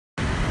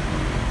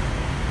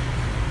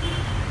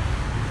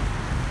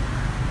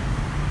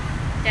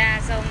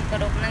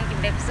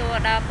bẹp xua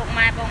đó bụng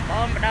mai bông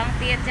bồn đón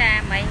tiết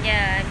cha mấy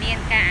nhờ miền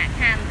cả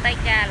khăn tây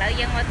cha lỡ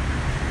dân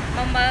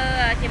một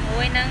mơ chỉ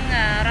muối nâng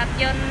rập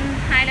dân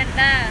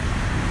Highlander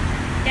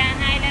cha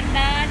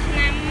Highlander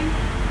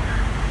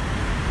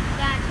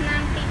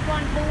năm pi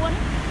con buôn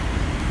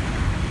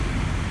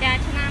cha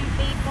năm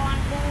pi con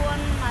buôn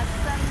mà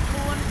sân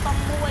buôn con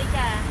muối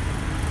cha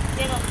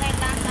chỉ một cây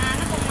tam tá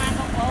nó bụng mai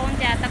bông bồn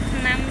cha tập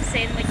năm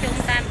xịn mà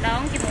chung tam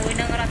đón chỉ muối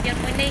nâng rập dân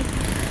muối đi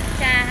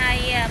cha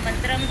hay mình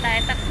trâm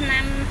tại tập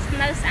 5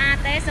 nơi xa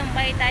té xong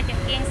bay ta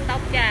chẳng kiên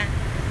stop cha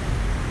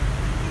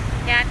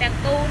chẳng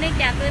cu ní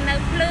cha cứ nơi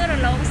lứa rồi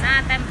lộn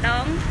xa tam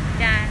đón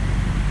cha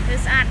cứ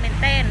xa mình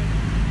tên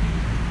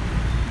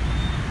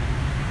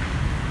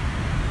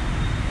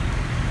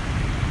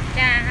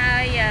cha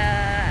hay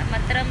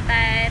mình trâm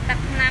tại tập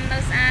 5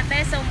 nơi xa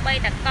té xong bay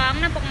đặt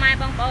con nó bông mai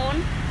bông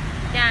bồn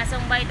cha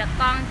xong bay đặt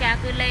con cha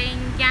cứ lên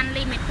chan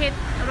limited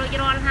rồi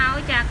rồi háo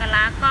cha cả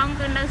lá con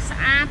cứ nơi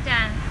xa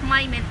cha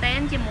mây mình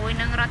tên chỉ mũi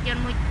nâng rọt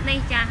dân mũi ní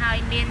cha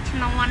hơi miền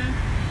non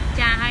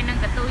cha hơi nâng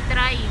cả tôi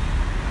tray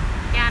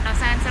cha đào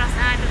san sơ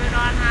sai rồi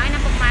rồi háo nó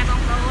bông mai bông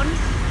bồn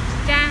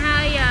cha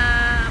hơi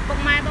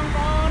bông mai bông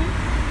bồn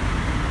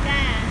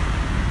cha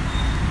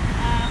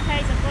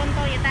khi sập con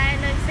tôi tay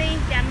lên xi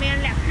cha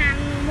miền lẹt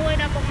hàng muôi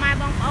đó bông mai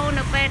bông bồn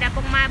được về đã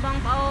bông mai bông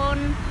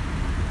bồn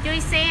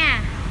chui xe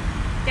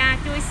cha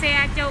chui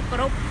xe châu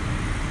cục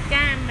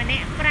cha mình nè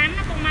prán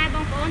nó bông mai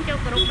bông bồn châu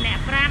cục nè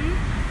prán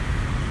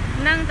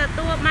nâng từ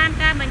tua ban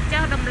ca mình cho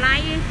đồng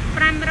lái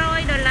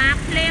 $500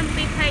 phim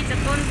vì thay sập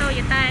con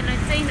tôi tay lên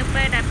xi được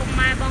về đã bông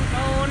mai bông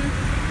bồn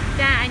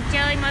cha anh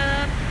chơi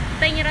mà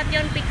tinh rập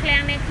dân bị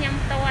khen nên nhâm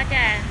to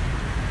cha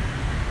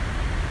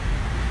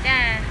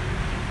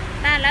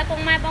ta lấy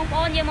bông mai bông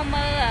bồn nhưng mà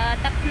mơ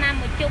tập 5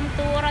 một chung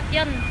tua rập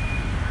dân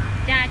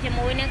cha chỉ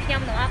mũi nên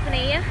nhâm nữa cái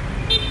này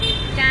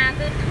cha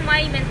cứ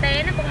mây mình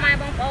té nó bông mai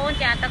bông bồn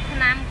cha tập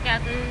 5 cha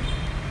cứ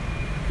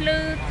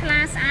lư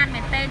class an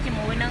mình tên chỉ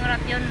mũi nâng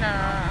rập dân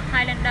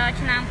Highlander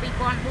năm pi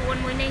con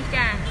buôn mũi ní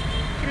cha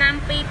năm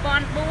pi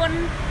con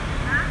buôn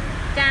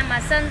cha mà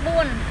sân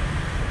buôn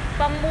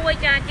bông muôi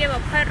cha chia vào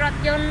phơi rập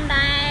dân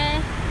đây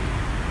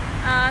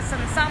sầm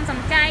xong sầm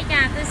chay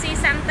cha cứ xi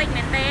xăng tinh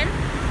mình tên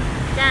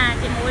cha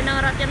chỉ mũi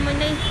nâng rập dân mũi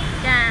ní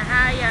cha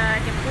hai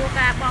chụp cua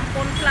ca bong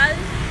côn lấy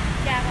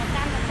cha còn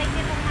cam mình tinh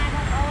cái bông mai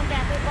bông bồn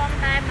cha cứ bong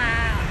tay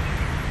mà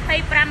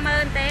thay pram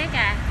ơn té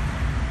cha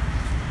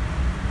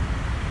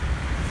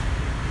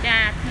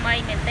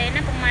mây mình tên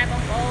nó bông mai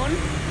bông bồn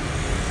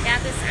cha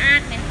cứ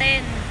sát mình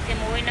tên chỉ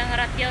mũi nâng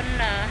rập dân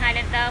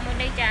Highlander mũi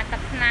ní cha tập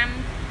 5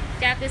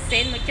 cha cứ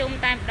xén một chung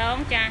tam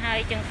đón cha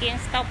hơi chừng kiên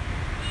stop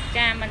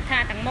cha mình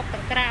tha tầng một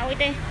tầng cao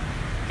đi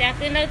cha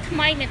cứ nơi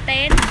mây mình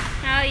tên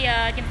hơi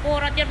chừng cua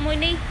rập dân mũi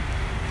ní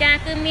cha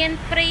cứ miên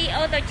free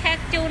auto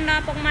check chun nó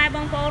bông mai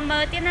bông bồn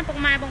mơ tiếp nó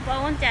bông mai bông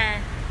bồn cha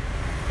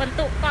mình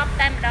tụ cọp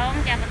tam đón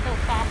cha mình tụ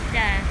cọp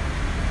cha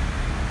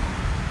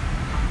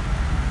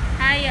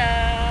hay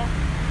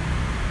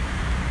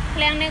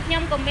khen nên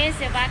nhóm của mình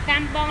sẽ vào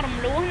cam bong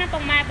rầm lúa nó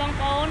bông mai bông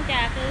bồn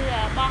cha cứ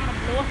bong rầm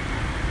lúa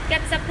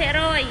kết sắp thế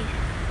rồi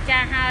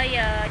cha hơi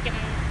chừng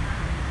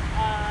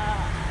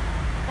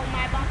bông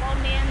mai bông bồn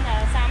nên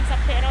xăm sắp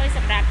thế rồi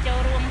sầm đạp châu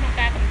ruộng trong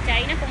ca cầm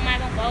cháy nó bông mai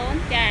bông bồn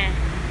cha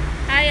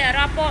hay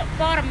rò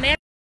po rầm mét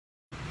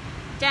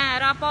cha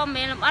rò po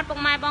mét làm ớt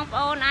bông mai bông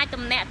bồn ai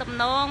tụm nẹ tụm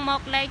nông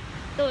một lấy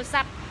tủ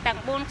sắp tặng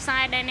buôn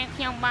sai đây nên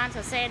nhóm ban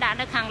sở xe đã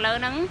được hàng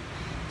lớn nắng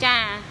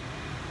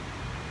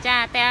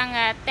cha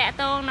tàng tẹ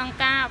tô nâng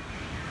ca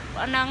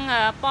nâng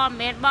po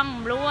mét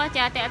bông lúa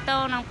cha tẹ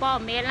tô nâng po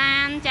mét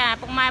lan cha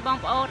bông mai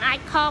bông bồn ai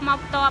kho mọc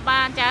to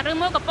bàn cha rư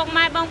muaกับbông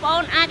mai bông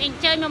bồn ai anh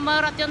chơi mà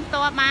mơ rọt chân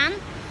to bán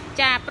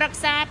cha prắc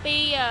xa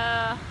pi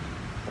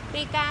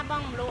ca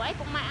bông lúa ấy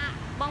bông mai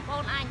bông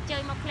bồn ai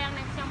chơi một khen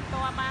này trong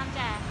to ban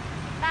cha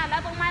ta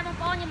lấy bông mai bông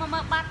bồn nhưng mà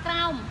mơ bát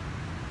còng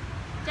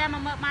cha mà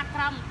mơ bát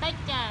còng tích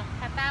cha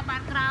ta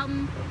bát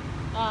còng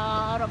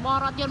rồi bo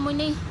rọt chân mũi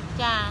ní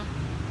cha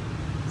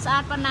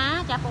sát pan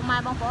ná cha bông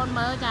mai bông bồn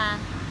mơ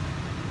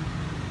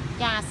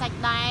cha sạch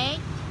đáy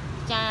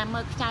cha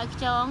mơ chai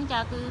chón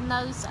cha cứ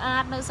nơi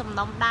sát nơi sầm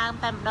đồng đam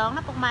tam đón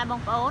nó bông mai bông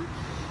bồn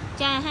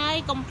cha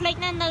hai complete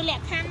nó nơi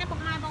lẹt khăn nó bông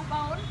mai bông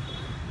bồn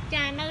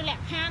cha nơi lẹt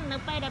khăn nó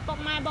bay để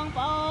bông mai bông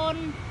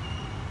bồn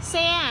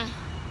xe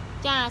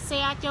cha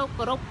xe châu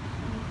cục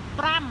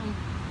pram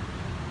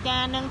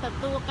cha nâng tập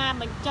tua ca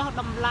mình cho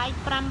đồng lái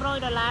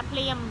 $500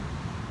 phim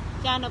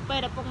cha nó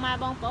bay để bông mai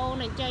bông bồn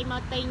này chơi ma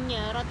tinh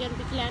rồi tiền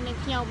bị lên nên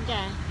nhau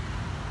cha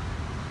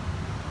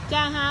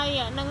cha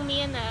hai nâng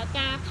miên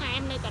ca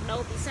tham nơi cả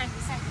đầu bị sạch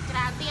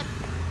trà tiết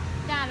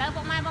cha lấy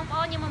bông mai bông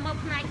bồn nhưng mà mơ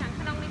này thằng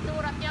không đi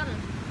tu rập dân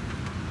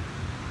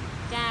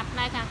cha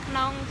này thằng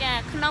không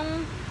cha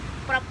không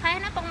ประเภท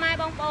นะบงไม้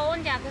บงโปน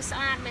จากคือสะ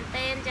อาดเป็นเ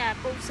ต้นจาก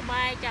ปุ๊บสบ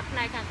ายจากใน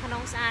ทางขน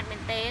มสะอาดเป็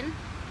นเต้น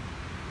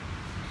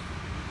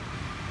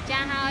จะ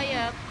ให้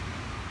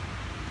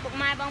บง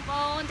ไม้บงโป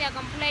นจากค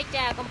อมเพ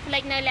ล็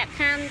กในแหลก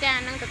ขั้นจาก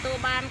นั่งตัว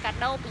บ้านกัด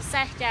โดปีเซ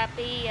จาก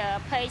ปี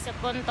เพย์ส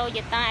กุลโตย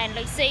ตาแอน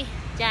ลิซี่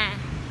จาก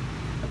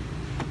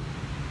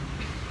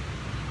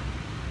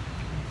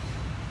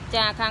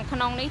ចាខាងក្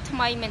នុងនេះថ្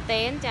មីមែន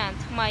ទែនចា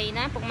ថ្មី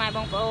ណាពុកម៉ែប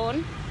ងប្អូន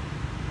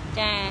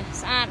ចា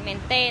ស្អាតមែន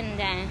ទែន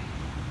ចា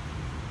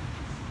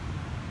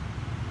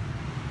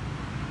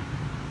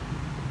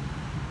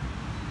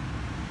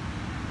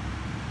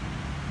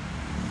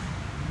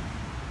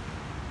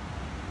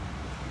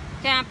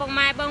ចាពុក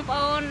ម៉ែបងប្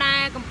អូនដែ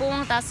លកំពុង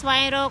តែស្វែ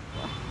ងរក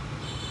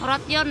រ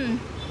ថយន្ត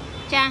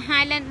ចា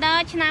Highlander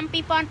ឆ្នាំ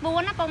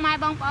 2004 ណាពុកម៉ែ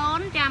បងប្អូន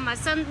ចាម៉ា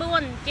ស៊ីន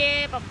4ជា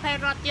ប្រភេទ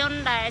រថយន្ត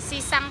ដែលស៊ី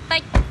សាំងតិ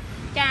ច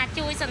ចា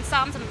ជួយសន្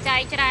សំសំចៃ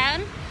ច្រើន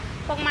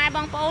ពុកម៉ែប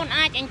ងប្អូន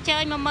អាចអញ្ជើ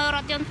ញមកមើលរ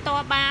ថយន្តផ្ទា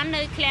ល់បាន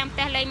នៅឃ្លាំងផ្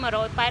ទះលេខ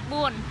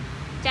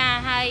 184 ចា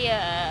ហើយ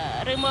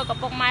ឬមួយក៏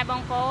ពុកម៉ែប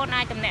ងប្អូន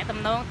អាចទំនាក់ទំ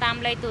នងតាម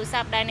លេខទូរស័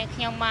ព្ទដែលនៅខ្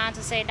ញុំបានស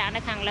រសេរដាក់នៅ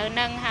ខាងលើ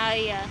នឹងហើយ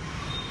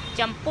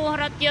ចំពោះ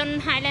រថយន្ត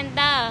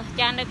Highlander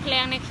ចានៅឃ្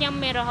លាំងនេះខ្ញុំ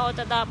មានរហូ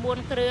តដល់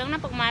4គ្រឿងណា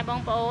ពុកម៉ែបង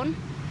ប្អូន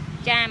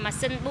ចាម៉ា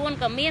ស៊ីន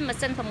4ក៏មានម៉ា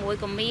ស៊ីន6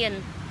ក៏មាន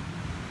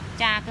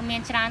ចាគឺមា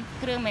នច្រើន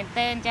គ្រឿងមែន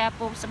ទែនចា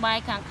ពូកស្បែក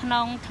ខាងក្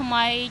នុងថ្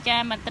មីចា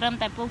មិនត្រឹម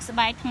តែពូកស្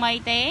បែកថ្មី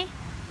ទេ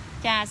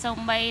ចាសូ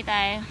ម្បី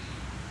តែ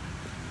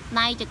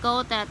ដៃចកោ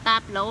តែតា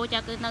ប់ឡូចា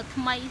គឺនៅ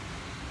ថ្មី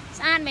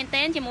ស្អាតមែន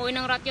ទែនជាមួយ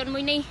នឹងរថយន្តមួ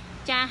យនេះ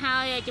ចាហើ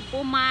យចំ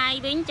ពោះម៉ាយ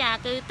វិញចា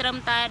គឺត្រឹម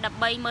តែ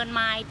 130,000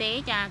 ម៉ាយទេ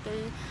ចាគឺ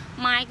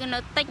ម៉ាយគឺនៅ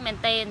តិចមែន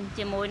ទែន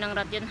ជាមួយនឹង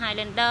រថយន្ត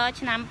Highlander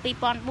ឆ្នាំ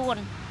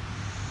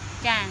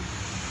 2004 ចា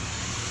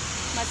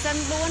ម៉ាស៊ីន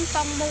4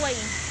តុង1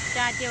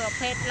ចាជាប្រ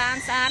ភេទឡាន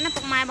ស្អាតណា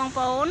ពុកម៉ែបង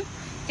ប្អូន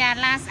ចា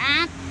ឡានស្អា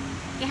ត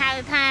គេហៅ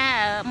ថា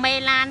មេ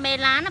ឡាន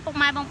ណាពុក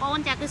ម៉ែបងប្អូន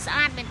ចាគឺស្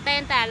អាតមែនទែ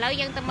នតែឥឡូវ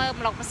យើងទៅមើល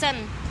ប្លុកម៉ាស៊ីន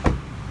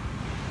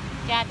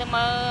ចាទៅ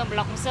មើលប្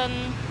លុកម៉ាស៊ីន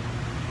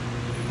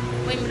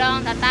វិញម្ដង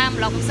តើ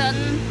ប្លុកម៉ាស៊ីន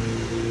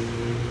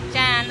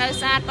ចានៅ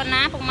ស្អាតប៉ុណ្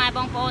ណាពុកម៉ែប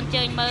ងប្អូន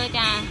ជើញមើល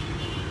ចា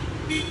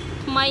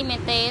ថ្មីមែ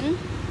នទែន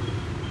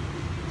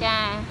ចា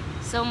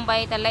សូម្បី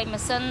តែលេខ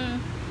ម៉ាស៊ីន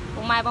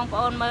ពុកម៉ែបងប្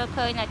អូនមើល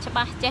ឃើញថាច្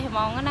បាស់ចេះហ្ម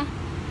ងណា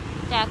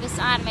ចាគឺ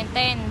ស្អាតមែន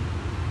ទែន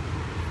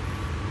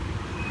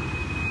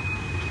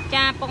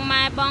ចាពុក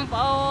ម៉ែបងប្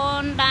អូ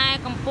នដែល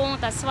កំពុង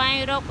តែស្វែង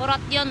រករ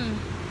ថយន្ត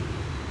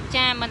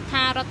ចាមិន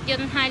ថារថយ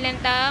ន្ត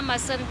Highlander ម៉ា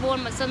ស៊ីន4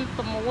ម៉ាស៊ីន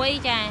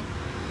6ចា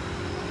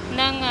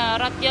និង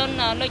រថយន្ត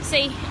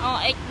Lexus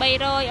RX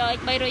 300 RX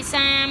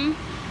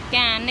 330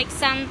ចា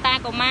Nexus តា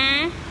កូម៉ា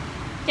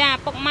ចា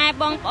ពុកម៉ែ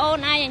បងប្អូន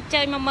អាចអញ្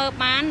ជើញមកមើល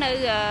បាននៅ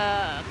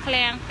ឃ្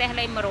លាំងផ្ទះ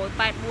លេខ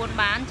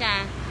 184 បានចា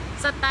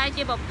សិតតែ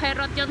ជាប្រភេទ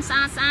រថយន្តស្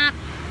អាត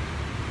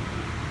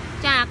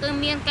ចាគឺ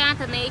មានការ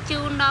ធានាជូ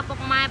នដល់ពុក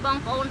ម៉ែបង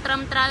ប្អូនត្រឹ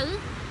មត្រូវ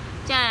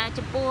ចា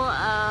ចំពោះ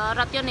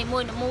រថយន្តនី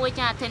មួយ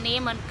ចាធានា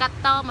មិនកាត់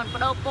តមិនប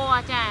ដូរពណ៌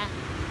ចា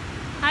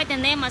ហើយធា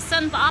នាម៉ាស៊ី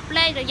នប្រអប់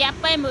លេខរយៈ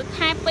ពេល1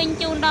ខែពេញ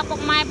ជូនដល់ពុ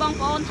កម៉ែបង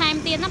ប្អូនថែម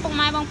ទៀតណាពុក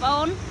ម៉ែបងប្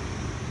អូន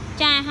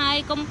ចាហើយ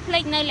កុំភ្លេ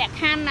ចនៅលក្ខ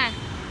ខណ្ឌណា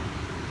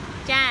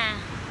ចា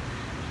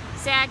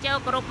แชร์ចូល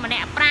គ្រប់ម្នា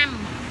ក់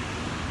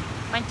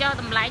5បញ្ចុះ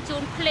តម្លៃជូ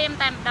នភ្លាម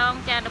តែម្ដង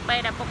ចាដល់ពេល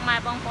ដែលពុកម៉ែ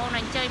បងប្អូន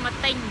អញ្ជើញមក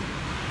ទិញ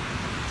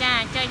ចា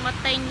អញ្ជើញមក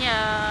ទិញ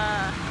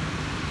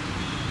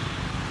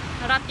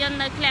រថយន្ត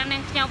នៅឃ្លាំងនឹ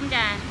ងខ្ញុំ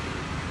ចា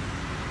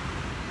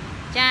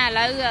ឥ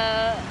ឡូវ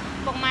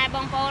ពុកម៉ែប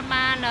ងប្អូន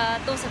បាន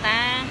ទស្សនា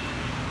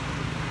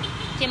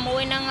ជាមួ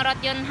យនឹងរថ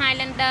យន្ត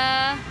Highlander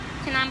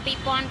ឆ្នាំ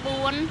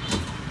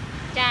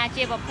 2004 ចា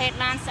ជាប្រភេទ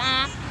ឡានស្អា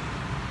ត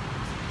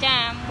ចា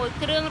មួយ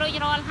គ្រឿងរួច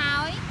រាល់ហើ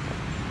យ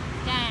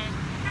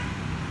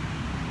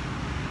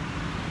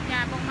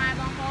ចាពុកម៉ែ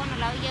បងប្អូនឥ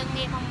ឡូវយើង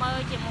ងាកមកមើល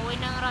ជាមួយ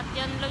នឹងរថយ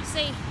ន្ត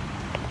Lexus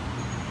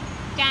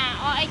ចា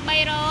RX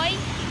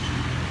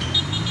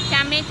 300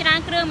ចាមានច្រើន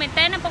គ្រឿងមែន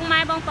ទែនណាពុកម៉ែ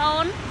បងប្អូ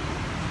ន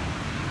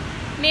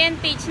មាន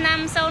ពីឆ្នាំ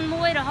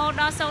01រហូត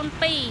ដល់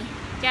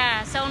02ចា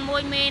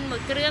01មាន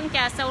1គ្រឿង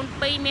ចា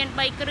02មាន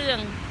3គ្រឿង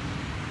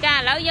ចាឥ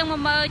ឡូវយើងម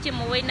កមើលជា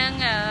មួយនឹង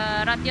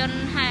រថយន្ត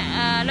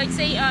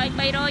Lexus RX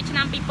 300ឆ្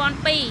នាំ 2002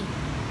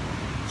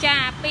ចា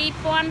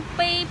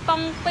2002ប៉ុ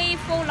ង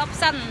2 full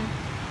option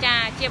ចា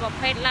ជាប្រ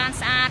ភេទឡាន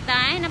ស្អាត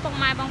ដែរណាពុក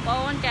ម៉ែបងប្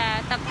អូនចា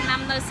ទឹកថ្នាំ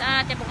នៅស្អា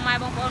តចាពុកម៉ែ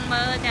បងប្អូន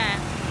មើលចា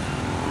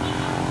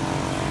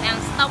ទាំង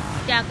ស្តុក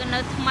ចាគឺនៅ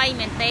ថ្មី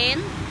មែនទែន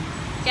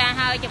ចា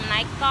ហើយចំណែ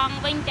កកង់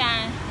វិញចា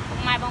ពុក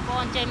ម៉ែបងប្អូ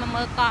នចេញមក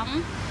មើលកង់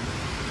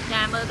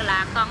ចាមើលកន្លា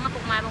កង់ពុ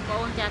កម៉ែបងប្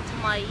អូនចាថ្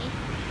មី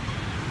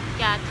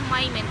ចាថ្មី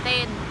មែនទែ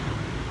ន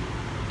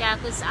ចា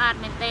គឺស្អាត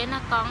មែនទែនណា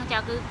កង់ចា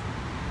គឺ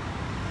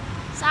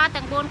ស្អាត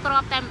ទាំង4គ្រា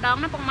ប់តែម្ដង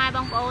ណាពុកម៉ែប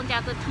ងប្អូនចា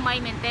គឺថ្មី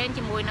មែនទែន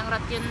ជាមួយនឹងរ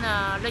ថយន្ត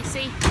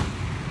Lexus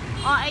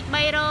RX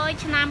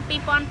 300ឆ្នាំ 2002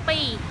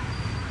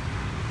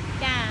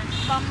ចា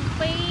បង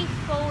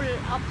2 full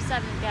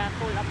option ចា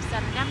full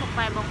option ចាពុក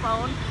ម៉ែបងប្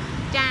អូន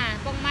ចា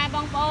ពុកម៉ែប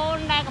ងប្អូន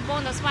ដែលកំពុង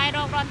តែស្វែងរ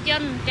ករថយ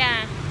ន្តចា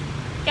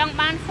ចង់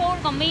បាន full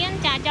ក៏មាន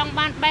ចាចង់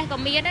បាន base ក៏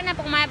មានដែរណា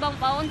ពុកម៉ែបង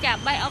ប្អូនចា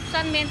base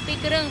option មាន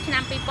2គ្រឿងឆ្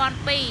នាំ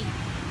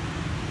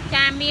 2002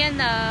ចាមាន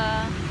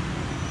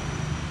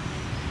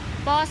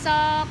ពណ៌ស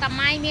កា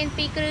ម៉ៃមាន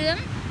2គ្រឿង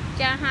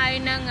ចាហើយ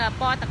នឹង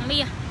ពណ៌ទឹក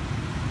មាស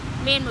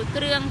មាន1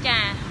គ្រឿងចា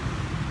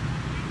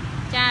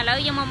ឥឡូវ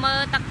យើងមកមើល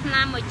ទឹកថ្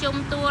នាំមួយជុំ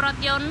តួរថ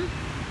យន្ត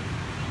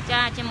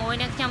ចាជាមួយ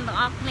នឹងខ្ញុំទាំង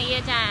អស់គ្នា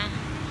ចា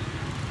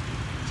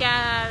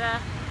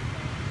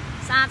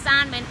ស្អា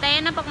តមែនទែន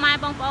ណាពុកម៉ែ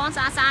បងប្អូន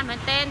ស្អាតមែ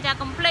នទែនចា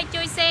កុំភ្លេច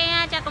ជួយ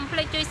share ចាកុំភ្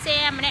លេចជួយ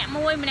share ម្នាក់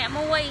មួយ ម្នាក់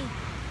មួយ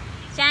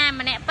ចា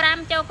ម្នាក់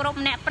5ចូលគ្រប់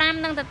ម្នាក់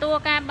5នឹងទទួល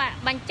ការ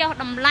បញ្ចុះ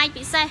តម្លៃ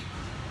ពិសេស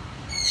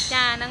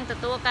ចានឹងទ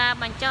ទួលការ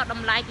បញ្ចុះត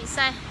ម្លៃពិ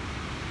សេស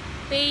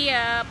ពី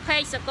ផេ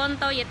កសកុន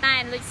តូយតា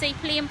លុយស៊ី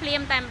ភ្លា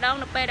មតែម្ដង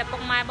នៅពេលដែលពុ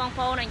កម៉ែបង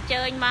ប្អូនអញ្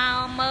ជើញមក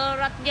មើល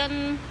រថយន្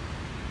ត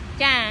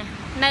ចា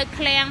នៅ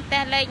ឃ្លាំងផ្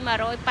ទះលេខ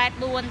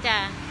184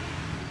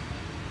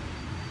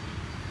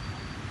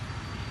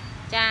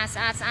ចា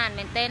ស្អាត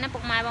មែនទេណាពុ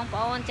កម៉ែបងប្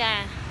អូនចា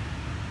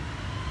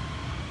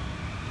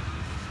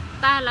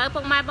តែឥឡូវ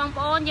ពុកម៉ែបង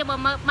ប្អូនយើងមក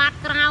មើលបាត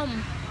ក្រោម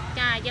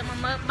ចាយើងមក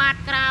មើលបាត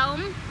ក្រោម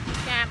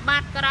ចាបា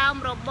តក្រោម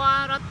រប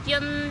ស់រថយ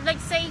ន្ត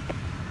Lexus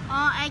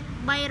RX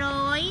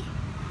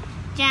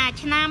 300ចា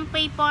ឆ្នាំ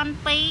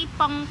2002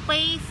ប៉ុង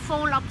2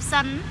 full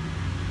option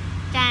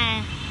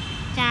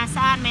ចា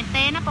ស្អាតមែន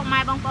ទេណាពុកម៉ែ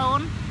បងប្អូ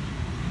ន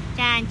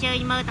ចាអញ្ជើញ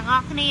មើលទាំងអ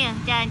ស់គ្នា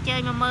ចាអញ្ជើ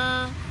ញមកមើល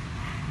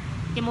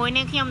ជាមួយ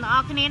នឹងខ្ញុំទាំងអ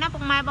ស់គ្នាណាពុ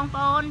កម៉ែបង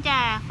ប្អូន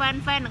ចា fan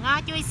ទាំងអ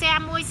ស់ជួយ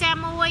share មួយ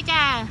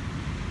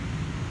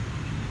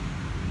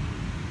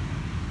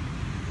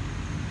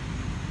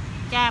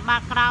ចាបា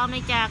តក្រោម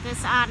នេះចាគឺ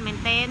ស្អាតមែន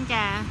ទេ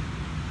ចា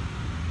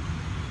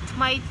ថ្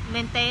មី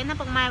មែនទេណា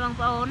ពុកម៉ែបង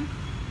ប្អូន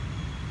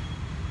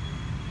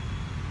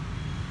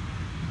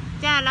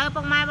ចាឥឡូវ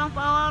ពុកម៉ែបង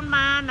ប្អូន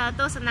បាន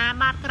ទស្សនា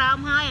បាតក្រោម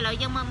ហើយឥឡូវ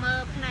យើងមកមើល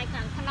ផ្នែក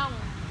ខាងក្នុង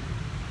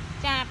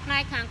ចាផ្នែ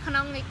កខាងក្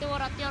នុងនៃតួ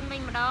រថយន្តវិ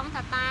ញម្ដង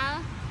ថាតើ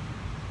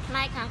ផ្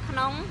នែកខាងក្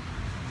នុង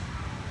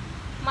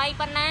ថ្មី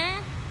ប៉ុណ្ណា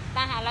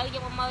តែឥឡូវយើ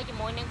ងមកមើលជា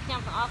មួយនឹងខ្ញុំ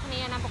ទាំងអស់គ្នា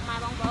ណាពុកម៉ែ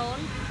បងប្អូន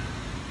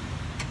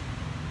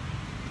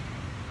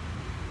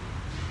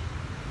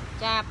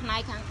ចាផ្នែ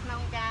កខាងក្នុ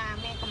ងចា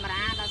មានកាមេ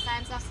រ៉ាដ៏សែ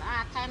នស្អា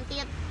តថែម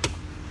ទៀត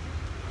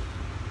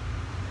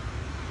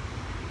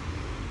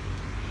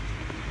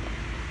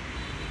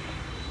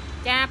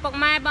ចាពុក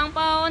ម៉ែបង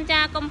ប្អូន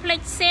ចាកុំភ្លេច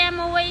share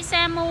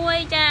មួយ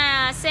ចា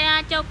share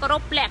ចូលគ្រ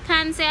ប់លក្ខខ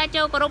ណ្ឌ share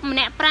ចូលគ្រប់ម្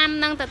នាក់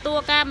5នឹងទទួល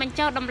ការបញ្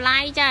ចុះតម្លៃ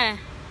ចា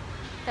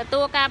ទទួ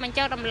លការបញ្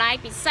ចុះតម្លៃ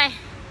ពិសេស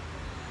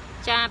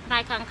ចាផ្នែ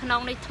កខាងក្នុង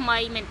នេះថ្មី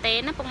មែនទេ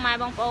ណាពុកម៉ែ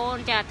បងប្អូន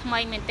ចាថ្មី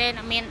មែនទេអ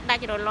ត់មានដា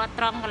ច់រលាត់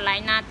ត្រង់កន្លែង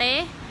ណាទេ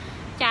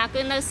ចា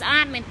គឺនៅស្អា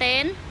តមែនទេ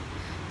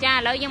ចាឥ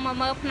ឡូវយើងមក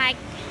មើលផ្នែ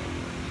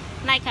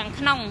កខាង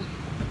ក្នុង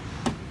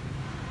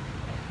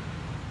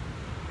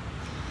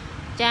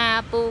ចា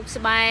ពូក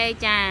ស្បែក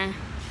ចា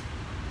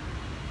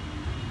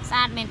ស្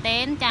អាតមែនទេ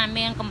ចា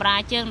មានកម្រា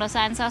លជើងដ៏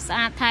សែនសស្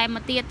អាតថែមម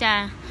កទៀត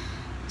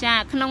ចា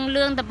ក្នុង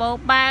លឿងដបោ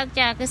បើក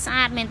ចាគឺស្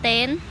អាតមែនទេ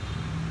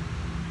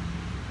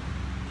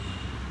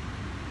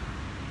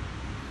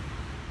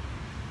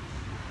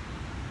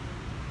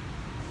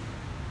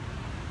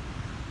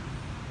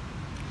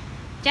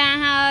ចា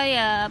ហើយ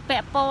ពា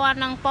ក់ព័ន្ធ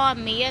នឹងព័ត៌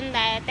មាន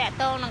ដែលតក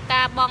តងនឹង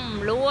ការបងរំ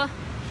លោះ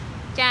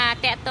ចាត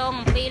កតង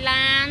អំពី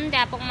ឡាន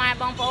ចាពុកម៉ែ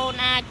បងប្អូន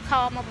អាចខ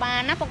លមកបា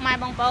នណាពុកម៉ែ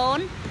បងប្អូន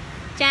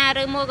ចា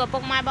ឬមួយក៏ពុ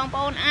កម៉ែបងប្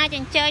អូនអាចអ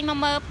ញ្ជើញមក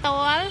មើលផ្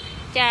ទាល់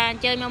ចាអ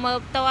ញ្ជើញមកមើល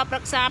ផ្ទាល់ប្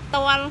រឹក្សាផ្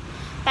ទាល់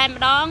តែម្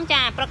ដង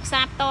ចាប្រឹក្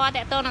សាផ្ទាល់ត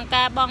កតងនឹង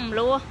ការបងរំ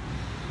លោះ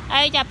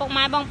ហើយចាពុក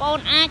ម៉ែបងប្អូន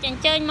អាចអ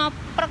ញ្ជើញមក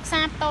ប្រឹក្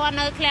សាផ្ទាល់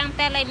នៅឃ្លាំងផ្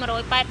ទះលេខ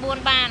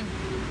184បាន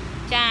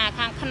ចា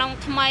ខាងក្នុង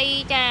ថ្មី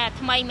ចា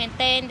ថ្មីមែន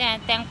ទេចា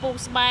ទាំងពូក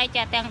ស្បែក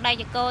ចាទាំងដៃ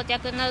ចកោចា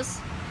គឺនៅ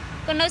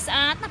ស្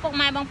អាតណាពុក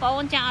ម៉ែបងប្អូ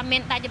នចាអត់មា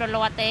នដាច់រ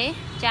លាត់ទេ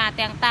ចា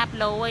ទាំងតាប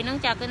ឡូយហ្នឹង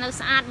ចាគឺនៅ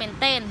ស្អាតមែន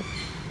ទេ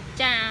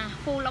ចា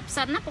full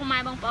option ណាពុកម៉ែ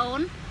បងប្អូន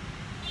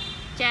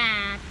ចា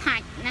ថា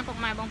ច់ណាពុក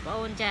ម៉ែបងប្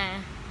អូនចា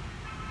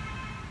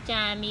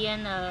មាន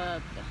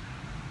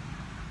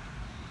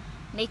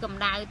នេះកម្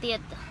ដៅទៀត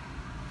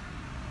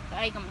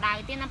អីកម្ដៅ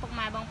ទៀតណាពុក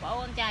ម៉ែបងប្អូ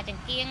នចាច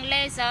ង្គៀង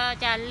laser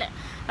ចា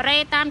រេ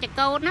តាមច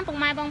កោតណាពុក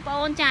ម៉ែបងប្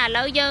អូនចាឥ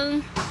ឡូវយើង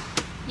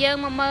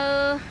មកមើ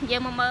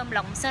លម្ល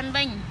ងម៉ាស៊ីន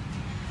វិញ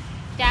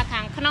ចា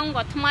ខាងក្នុង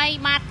ក៏ថ្មី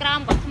បាតក្រោម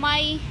ក៏ថ្មី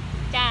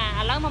ចា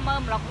ឥឡូវមកមើល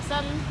ម្លងម៉ាស៊ី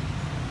ន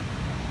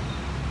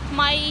ថ្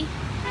មី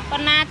ប៉ុ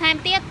ណ្ណាថែម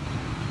ទៀត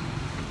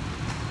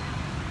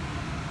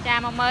ចា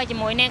មកមើលជា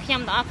មួយនឹងខ្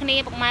ញុំទាំងអស់គ្នា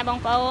ពុកម៉ែបង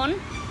ប្អូន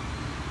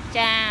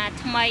ចា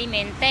ថ្មី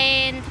មែនទេ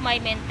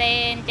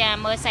ចា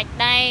មើលសាច់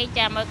ដែក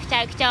ចាមើលខ្ចៅ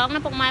ខ្ចងណា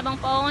ពុកម៉ែបង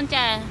ប្អូន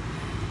ចា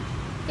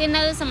គឺ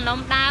នៅសំណុំ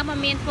ដើមមិន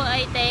មានធ្វើ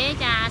អីទេ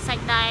ចាសា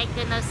ច់ដែក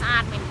គឺនៅស្អា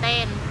តមែនទេ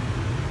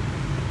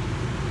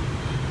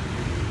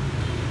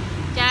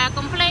ចា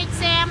កុំភ្លេច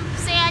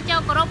share ចូ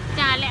លគ្រប់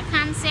ចាលក្ខខ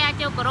ណ្ឌ share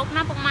ចូលគ្រប់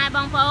ណាពុកម៉ែប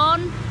ងប្អូន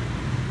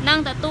នឹង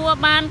ទទួល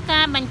បាន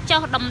ការបញ្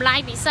ចុះតម្លៃ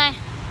ពិសេស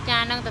ចា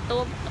នឹងទទួ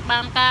លបា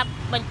នការ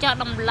បញ្ចុះ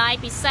តម្លៃ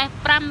ពិសេស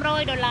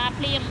$500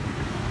ភ្លាម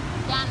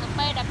ចានៅ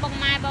ពេលដែលពុក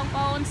ម៉ែបងប្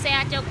អូន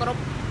share ចូលគ្រ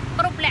ប់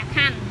លក្ខខ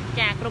ណ្ឌ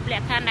ចាគ្រប់ល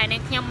ក្ខខណ្ឌដែលនឹ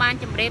ងខ្ញុំបាន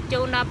ជម្រាបជូ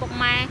នដល់ពុក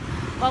ម៉ែ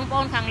បងប្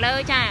អូនខាងលើ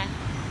ចា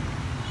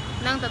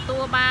នឹងទទួ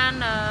លបាន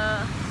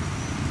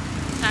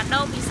កា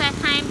ដូពិសេស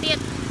ថែមទៀត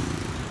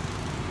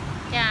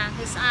ចា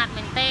គឺស្អាត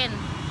មែនទេ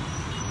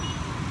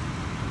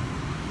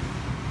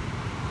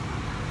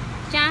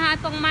ចាហើយ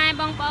ពុកម៉ែ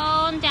បងប្អូ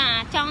នចា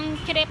ចង់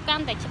ជ្រាបកា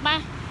ន់តែច្បា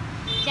ស់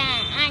ចា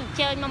អាចអញ្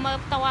ជើញមកមើល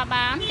ផ្ទាល់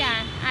បានចា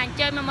អាចអញ្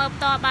ជើញមកមើល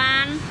ផ្ទាល់បា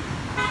ន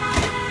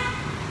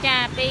ចា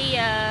ពី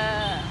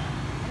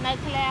នៅ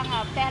ឃ្លាំង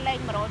ផ្ទះលេខ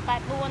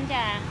184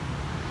ចា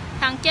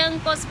ខាងជើង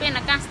កុសស្ពាន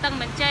អាកាសស្ទឹង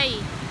បញ្ជ័យ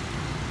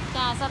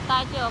ចាសុទ្ធតែ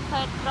ជាប្រ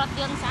ភេទរថ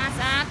យន្តស្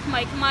អាតថ្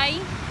មី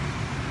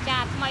ចា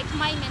ថ្មី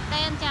មែន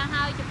តើចា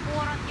ហើយចំពោះ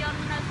រថយន្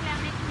តនៅឃ្លាំង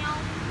នេះខ្ញុំ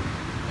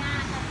ចា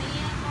តា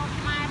នេះបង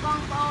ម៉ែបង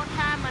ប្អូន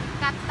ថាមិន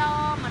កាត់ត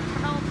មិនប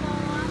ដូរព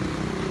ណ៌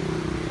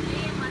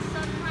នេះម៉ា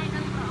ស៊ីនហើយ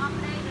នឹងប្រអប់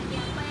លេខរ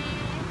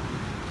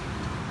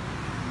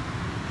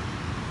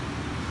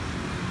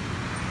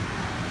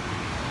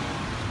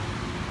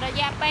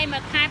យៈពេលមួ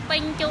យខែពេ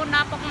ញជូនដ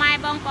ល់ពុកម៉ែ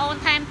បងប្អូន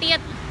ថែមទៀត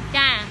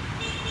ចា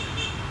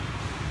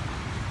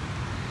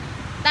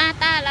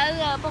តាឥឡូវ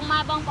ពុកម៉ែ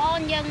បងប្អូន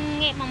យើង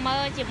ងាកមកមើ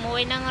លជាមួយ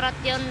នឹងរថ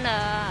យន្ត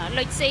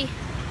Lexus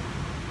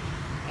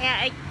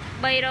RX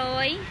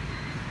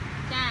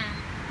 300ចា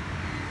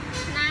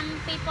ឆ្នាំ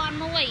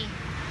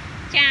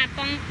2001ចា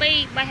ប៉ុង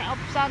2បេះអុ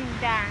បសុន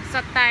ចា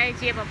សុទ្ធតែ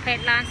ជាប្រភេទ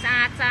ឡានស្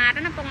អាត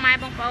ណាពុកម៉ែ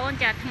បងប្អូន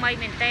ចាថ្មី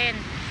មែនទែន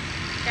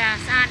ចា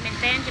ស្អាតមែន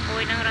ទែនជាមួ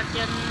យនឹងរថ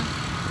យន្ត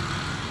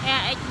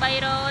RX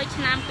 300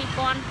ឆ្នាំ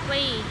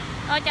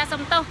2002អូចា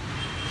សុំទោស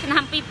ឆ្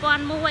នាំ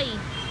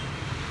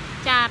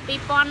2001ចា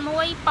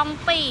2001ប៉ុង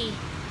2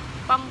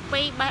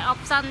បេះអុប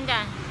សុនចា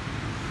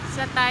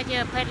សុទ្ធតែជា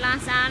ប្រភេទឡាន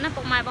ស្អាតណា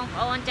ពុកម៉ែបងប្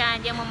អូនចា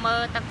យើងមកមើ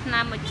លទឹកថ្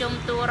នាំមកជុំ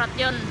តួរថ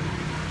យន្ត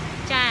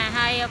ចា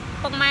ហើយ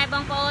ពុកម៉ែប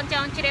ងប្អូនច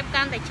ង់ជ្រាប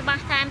កាន់តែច្បា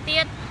ស់ថែមទៀ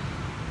ត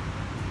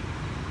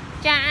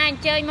ចាអាចអ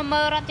ញ្ជើញមក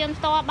មើលរថយន្ត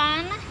ផ្ទាល់បា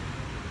នណា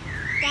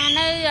ចា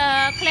នៅ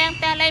ឃ្លាំង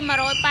ផ្ទះលេខ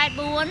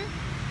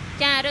184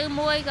ចាឬ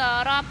មួយក៏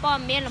រកព័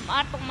ត៌មានលម្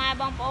អិតពុកម៉ែ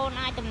បងប្អូន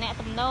អាចតំណាក់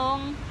តំណង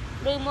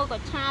ឬមួយក៏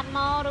ឆាតម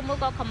កឬមួយ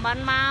ក៏ខមមិន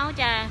មក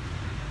ចា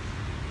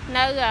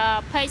នៅ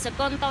ផេកស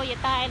កុន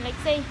Toyota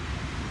Lexus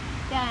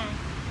ចា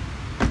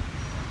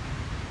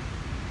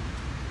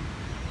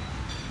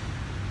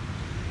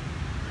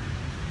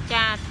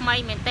ចាថ្មី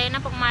មែនទេណា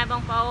ពុកម៉ែប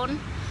ងប្អូន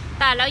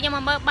តែឥឡូវយើងម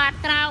កមើលបាត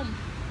ក្រោម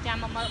ចាម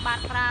កមើលបាត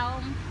ក្រោម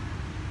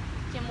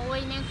ជាមួយ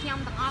នឹងខ្ញុំ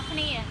ទាំងអស់គ្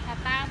នាថា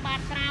តើបាត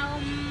ក្រោ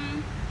ម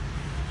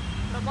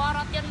របស់រ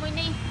ថយន្តមួយ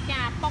នេះ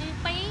ចាប៉ុង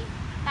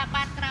2តើ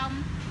បាតក្រោម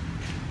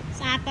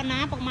ស្អាតប៉ុណ្ណា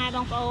ពុកម៉ែប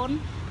ងប្អូន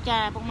ចា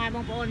ពុកម៉ែប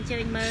ងប្អូនអញ្ជើ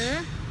ញមើល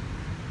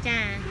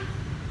ចា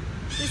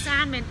គឺស្អា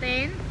តមែនទេ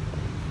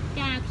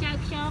ចាខ្ចៅ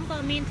ខ្យងក៏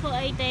មានធ្វើ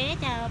អីទេ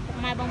ចាពុក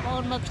ម៉ែបងប្អូ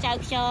នមើលខ្ចៅ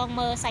ខ្យង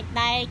មើលសាច់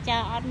ដែកចា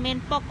អត់មាន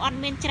ពុកអត់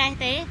មានច្រេះ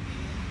ទេ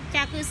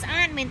ចាគឺស្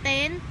អាតមែនទេ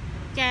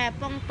ចា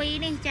ប៉ុង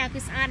2នេះចាគឺ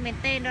ស្អាតមែន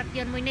ទេរថយ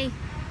ន្តមួយនេះ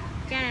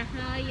ចា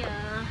ហើ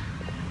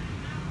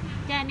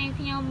យានាង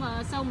ខ្ញុំ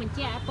សូមបញ្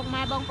ជាក់ពុក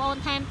ម៉ែបងប្អូន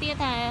ថែមទៀត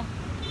ថា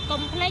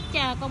កុំភ្លេច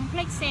ចាកុំភ្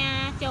លេចแช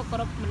ร์ចូលគ្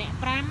រប់ម្នាក់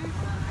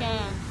5ចា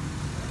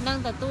នឹង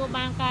ទទួល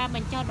បានការប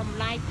ញ្ចុះតម្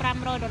លៃ$500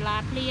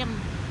ភ្លាម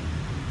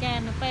ចា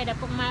នៅពេលដែល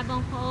ពុកម៉ែប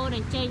ងប្អូនអ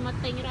ញ្ជើញមក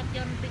ទិញរថយ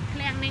ន្តពីឃ្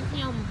លាំងនាងខ្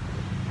ញុំ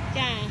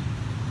ចា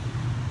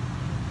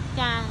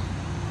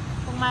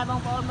ពុកម៉ែបង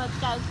ប្អូនមើល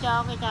ខ្ចៅខ្ច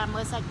ងគេចា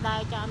មើលសាច់ដែ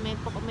កចាអត់មាន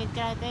ពុកអត់មាន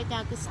ច្រែកទេចា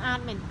គឺស្អាត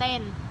មែនទែ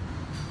ន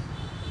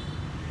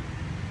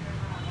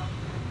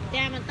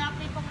ចាបន្ទាប់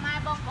ពីពុកម៉ែ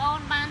បងប្អូន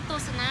បានទ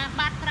ស្សនា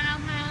បាតក្រោម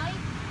ហើយ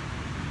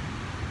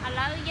ឥ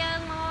ឡូវយើង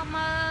មក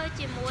មើល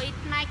ជាមួយ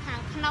ផ្នែកខា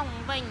ងក្នុង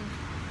វិញ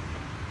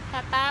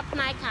ថាតើផ្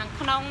នែកខាង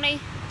ក្នុងនេះ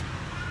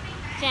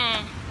ចា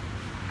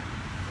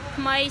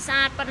ថ្មីស្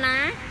អាតប៉ុណ្ណា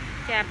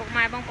ចាពុក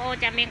ម៉ែបងប្អូន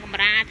ចាមានកម្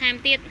រាលថែម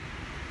ទៀត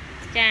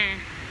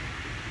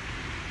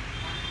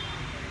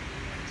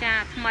ចា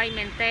ថ្មី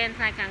មែនទែន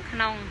ផ្នែកខាងក្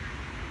នុង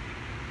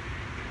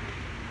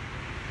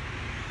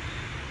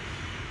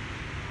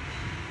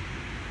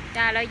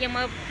ចាឥឡូវយើង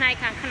មើលផ្នែក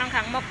ខាងក្នុង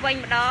ខាងមុខវិញ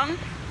ម្ដង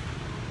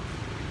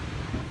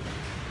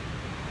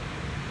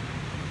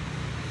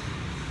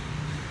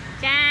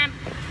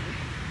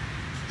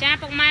ចា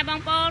ពុកម៉ែបង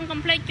ប្អូនកុំ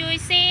ភ្លេចជួយ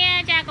share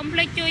ចាកុំភ្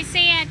លេចជួយ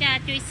share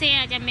ជួយ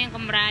share ចាមានក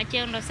ម្រាល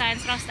ជើងដ៏សែន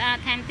ស្រស់ស្អាត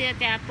ថែមទៀត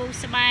ចាពូ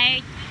ស្បែក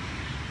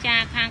ចា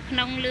ខាងក្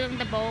នុងលឿង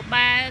ដបោ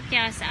បើក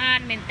ចាស្អាត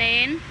មែនទែ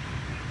ន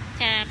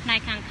ចាផ្នែក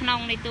ខាងក្នុង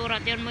នៃតួរ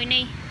ថយន្តមួយ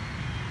នេះ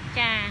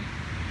ចា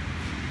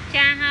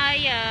ហើយ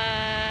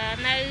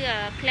នៅ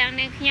ឃ្លាំង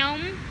នាងខ្ញុំ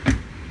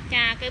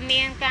ចាគឺ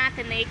មានការ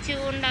ធានាជូ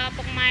នដល់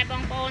ពុកម៉ែប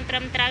ងប្អូនត្រឹ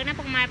មត្រូវណា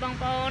ពុកម៉ែបង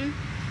ប្អូន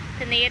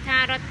ធានាថា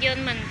រថយន្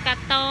តមិនកា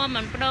ត់ត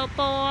មិនបដូរ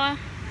ព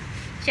ណ៌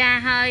ចា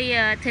ហើយ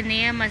ធា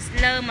នាមក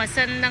លើម៉ា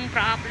ស៊ីននឹងប្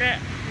រអប់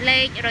លេ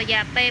ខរ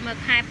យៈពេលមួយ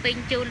ខែពេញ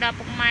ជូនដល់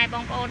ពុកម៉ែប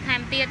ងប្អូនថែ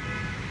មទៀត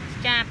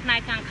ចាផ្នែក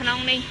ខាងក្នុង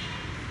នេះ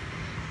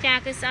ចា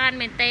គឺស្អាត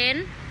មែនទែន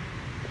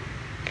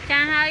ចា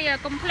ហើយ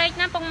កុំភ្លេច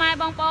ណាពុកម៉ែ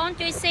បងប្អូន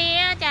ជួយ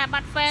share ចាបា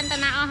ត់ fan តា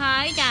ណាអស់ហើ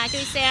យចា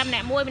ជួយ share ម្នា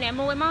ក់មួយម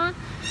ក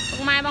ពុ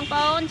កម៉ែបងប្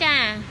អូនចា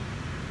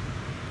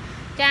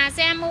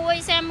share មួយ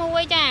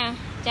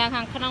ចា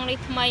ខាងក្នុងនេះ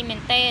ថ្មីមែ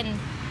នទែន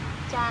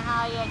ចា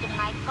ហើយចំ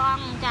ណាយក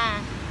ង់ចា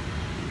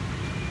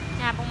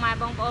ពុកម៉ែ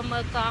បងប្អូនមើ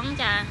លកង់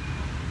ចា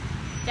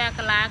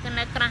កាឡាគឺ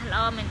នៅក្រាស់ល្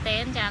អមែនទែ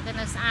នចាគឺ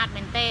នៅស្អាត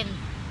មែនទែន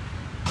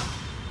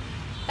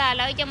តែឥ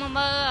ឡូវយើងមក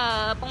មើល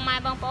ពុកម៉ែ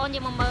បងប្អូនយើ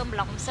ងមកមើលប្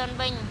លុកម៉ាស៊ីន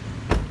វិញ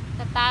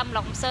ទៅតាមប្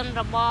លុកម៉ាស៊ីន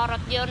របស់រ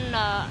ថយន្ត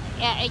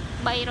RX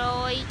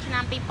 300ឆ្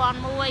នាំ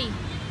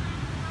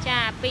2001ចា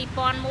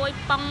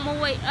2001ប៉ុង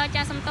1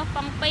ចាសំទោស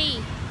ប៉ុង2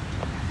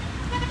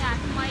ចា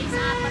ថ្មីស្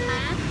អាតប៉ុណ្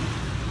ណា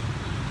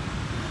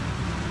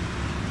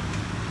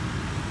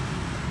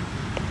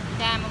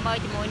ចាមកមើល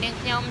ជាមួយនាង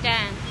ខ្ញុំចា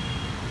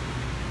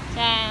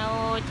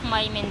អូយថ្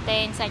មីមែនទែ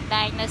នសាច់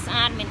ដែកនៅស្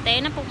អាតមែនទែន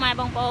ណាពុកម៉ែ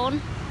បងប្អូន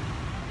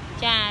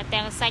chà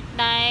tèng sạch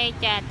đây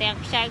chà tèng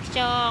chai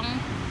chong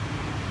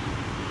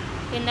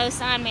cái nơi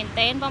xa miền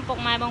tên bông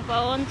bông mai bông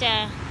phôn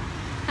chà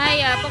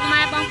hay bông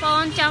mai bông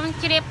phôn trong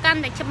chiếc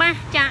căn để cho ba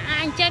chà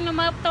anh chơi mà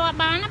mơ to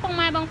bán bông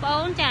mai bông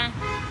phôn chà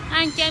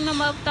anh chơi mà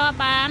mơ to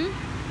bán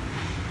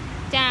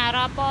chà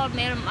rò po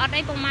mẹ làm ở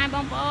đây bông mai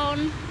bông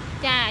phôn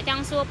chà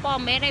trong xua po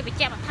mẹ đây bị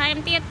chẹp thay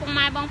em tiết bông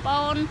mai bông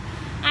phôn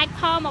ai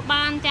kho một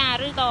ban chà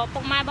rư tổ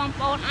bông mai bông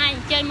phôn anh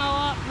chơi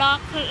mà đo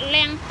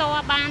len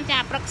to ban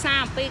chà bật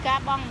xa pi cá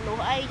bông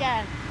lúa ấy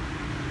chà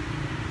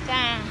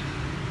chà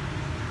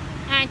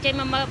ai chơi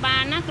mà mơ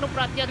ban á group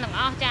rọt dân thằng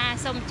ó chà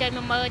xong chơi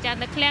mà mơ chà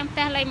nó klem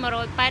té lên mà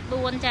rồi bát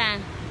buôn chà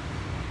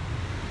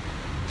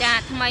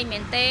chà thay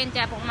miền tên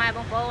chà bông mai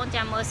bông phôn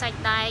chà mơ sạch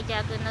đây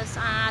chà cứ nó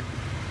sạch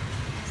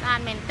sạch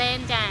miền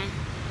tên chà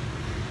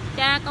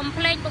chà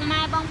complete bông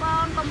mai bông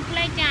phôn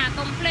complete chà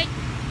complete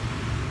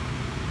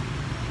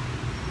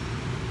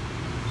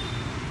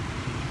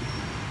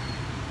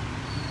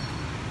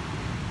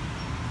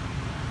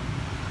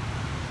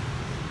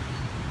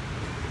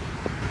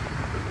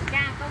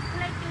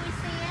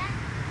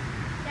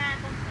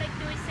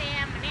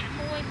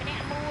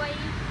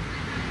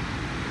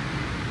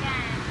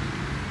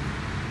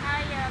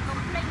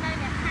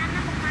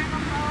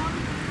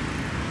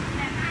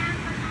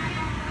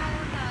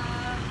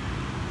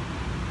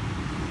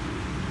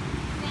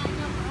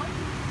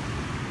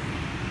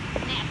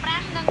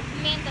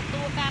miền từ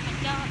tua ca mà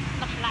cho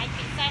tập lại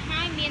chuyện sai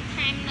hai miền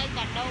tham nơi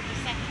cả đâu bị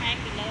sai tham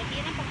bị lỡ đi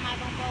nó không mai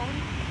bông bông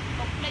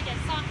cũng lấy cho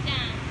sót chà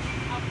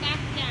ao cát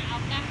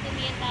từ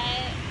miền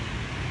tại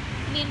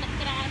miền mặt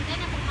tràn thế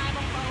nó không mai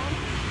bông bông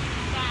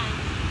và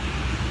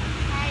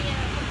hay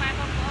không mai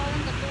bông bông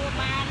từ tua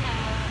ban là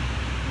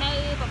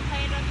nơi bậc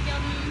thầy rong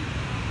chân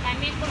tại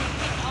miền quân lực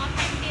thích on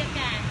tham điên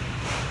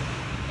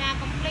chà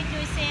cũng lấy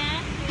chui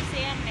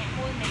xe mẹ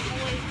mui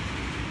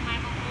mai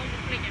bông bông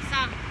cũng lấy cho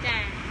sót chà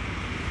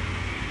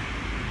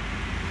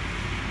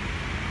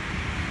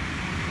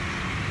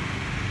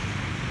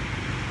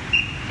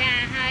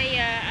hay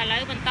ở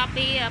lấy bên top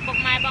đi bọc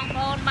mai bong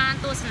phôn ban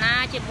tu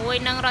sna chỉ mùi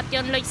nâng rọt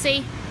chân lịch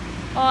si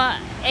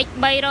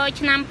x7 rồi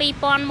năm pi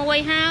pon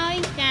mùi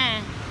hai chà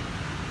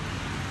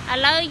ở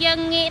lấy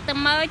dân nghĩ từ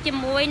mới chỉ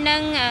mùi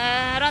nâng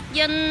rọt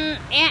dân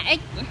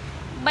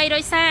x7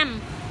 rồi sam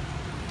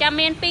chà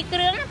miền pi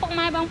krướng bọc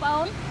mai bong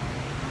phôn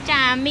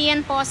chà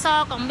miền po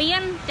so còn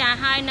miền chà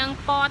hai nâng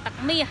po tặc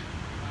mía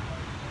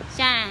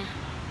chà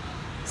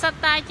sắp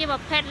tay chỉ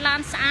bọc phết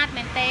lan sát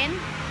miền tên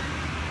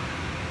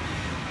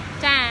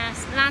chà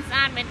lan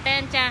sát bên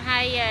tên chà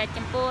hay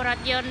chấm pua rọt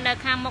dồn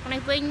khang một này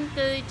vinh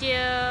cứ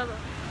chưa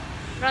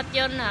rọt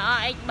dồn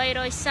ở x7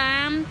 rồi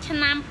sam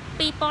năm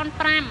pi pon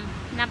pram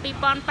năm pi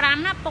pon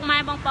pram nó bông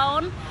mai bông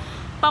phôn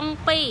bông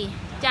pi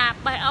chà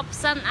bài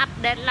option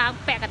update làm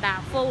bẹt cả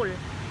đảo full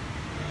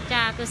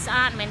chà cứ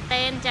sát bên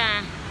tên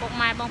chà bông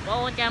mai bông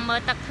phôn chà mơ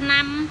tắc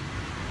năm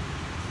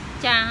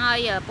chà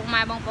hay ở bông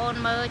mai bông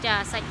phôn mơ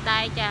chà sạch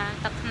tay chà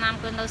tắc năm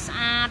cứ nó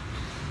sát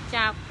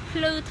chà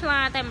lư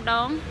thoa tem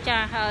đón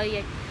chà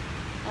hơi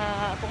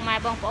bông mai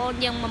bông phôn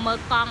nhưng mà mơ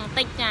con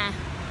tích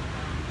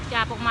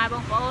chà bông mai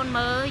bông phôn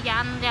mơ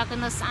dán ra cái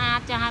nó xa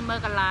chà hai mơ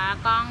cả là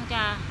con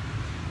chà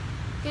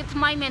cái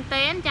thay miền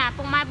tên chà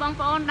bông mai bông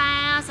phôn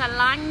đa xà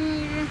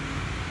lanh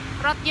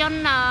rọt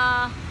dân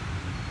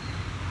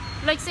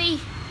Lexus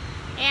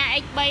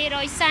x7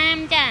 rồi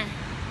sam chà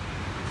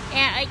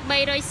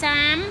x7 rồi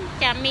sam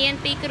chà miền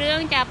pi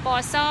krướng chà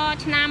pò so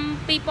năm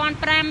pi pon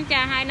pram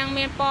chà hai năng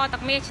miền po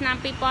tặc miền năm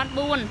pi pon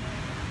buôn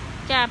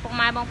chà bọc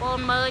mai bông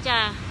phôn mơ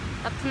chà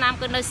tập năm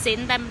cứ nơi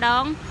xịn tem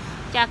đón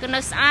chà cứ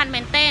nơi sát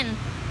miền tên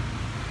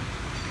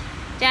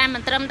chà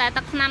mình trâm tại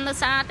tập năm nơi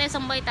xa tới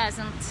xong bây tại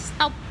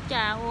stop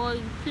chà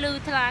ôi lư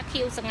tha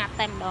khiêu sừng ngặt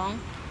tem đón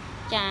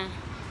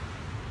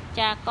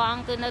chà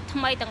con cứ nơi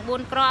thay tầng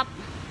buôn crop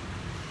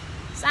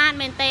sát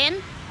miền tên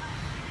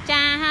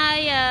chà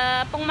hai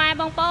bông mai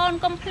bông phôn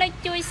complete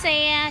chui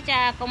xe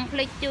chà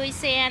complete chui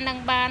xe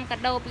nâng ban cả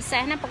đầu bị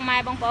xe nó bông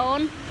mai bông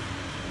phôn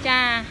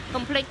chà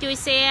complete chui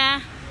xe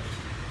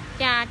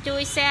chà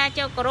chui xe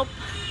cho group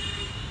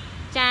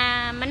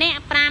chà mà nè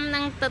pram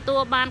nâng từ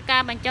tua ban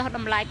ca bằng cho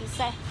đầm lại bị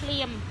xe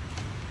liêm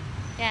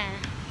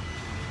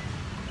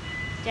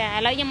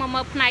chà lấy nhưng mà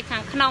mơ này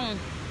khẳng không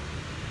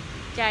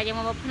chà nhưng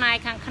mà mơ này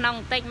khẳng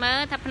không tịnh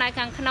mơ thập này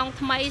khẳng không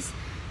tham ấy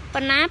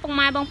phần ná bông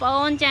mai bông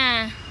phôn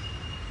chà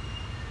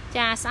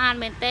sát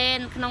miền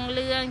tên nông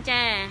lương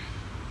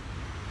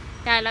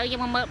chà lấy nhưng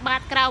mà mơ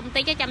bát cầu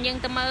tí chứ chăm dân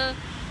tơ mơ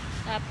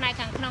này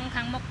khẳng nông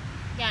khẳng mốc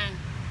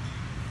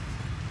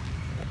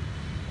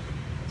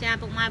chà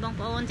bụng mai bông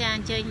phôn chà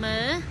chơi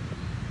mớ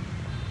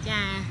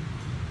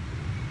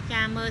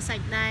chà mơ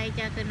sạch đây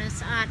chà cứ nó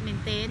sát miền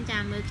tên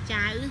chà mơ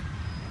trái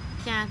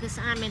chà cứ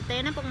sát miền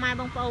tên nó bụng mai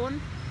bông phôn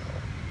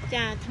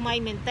chà thay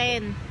miền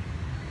tên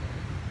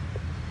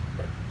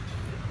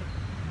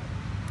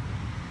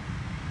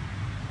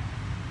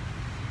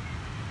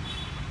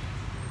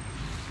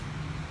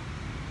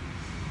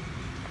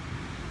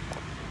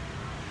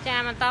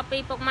chà mà to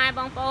pi bọc mai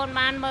bông phôn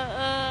ban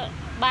mơ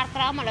bát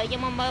cáo mà lợi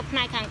nhưng mà mơ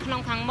này khẳng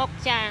nông khẳng mốc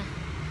chà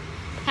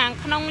ខាង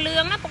ក្នុងលឿ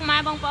ងណាពុកម៉ែ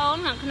បងប្អូន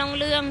ខាងក្នុង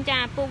លឿងចា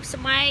ពូក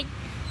ស្បែក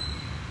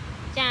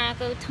ចា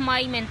គឺថ្មី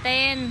មែន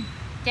ទែន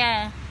ចា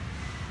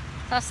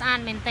សស្អាត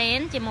មែនទែន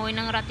ជាមួយ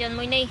នឹងរថយន្ត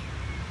មួយនេះ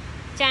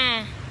ចា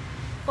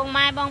ពុក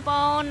ម៉ែបងប្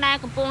អូនដែល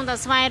កំពុងតែ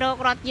ស្វែងរក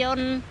រថយ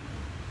ន្ត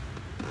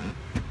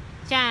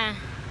ចា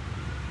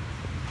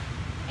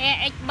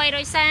EX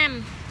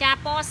 330ចា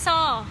ពណ៌ស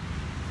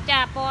ចា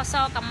ពណ៌ស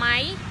កម្មៃ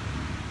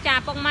ចា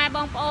ពុកម៉ែប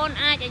ងប្អូន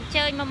អាចអញ្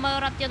ជើញមកមើល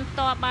រថយន្តផ្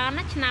ទាល់បាន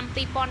ណាឆ្នាំ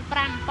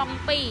2005ប៉ុង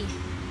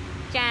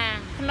2ចា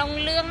ក្នុង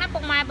លឿងណាពុ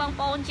កម៉ែបង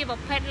ប្អូនជាប្រ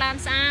ភេទឡាន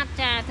ស្អាត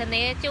ចាធា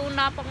នាជូន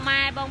ដល់ពុកម៉ែ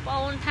បងប្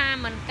អូនថា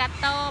មិនកាត់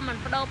តមិន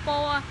បដូរព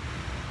ណ៌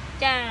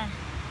ចា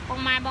ពុក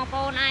ម៉ែបងប្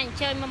អូនអាចអញ្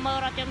ជើញមកមើល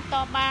រថយន្តផ្ទា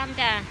ល់បាន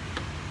ចា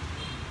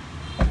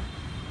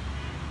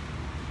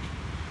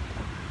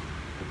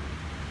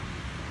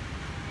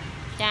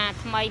ចា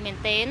ថ្មីមែន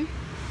ទែន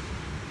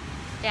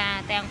ចា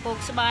ទាំងពូក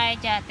ស្បែក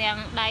ចាទាំង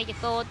ដៃច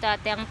កោចា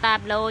ទាំងតាប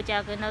ឡូចា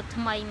គឺនៅ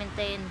ថ្មីមែន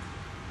ទែន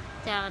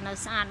ចានៅ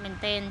ស្អាតមែន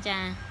ទែនចា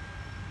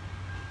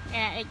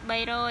EX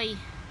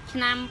 300ឆ្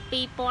នាំ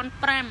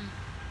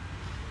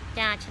2005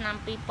ចាឆ្នាំ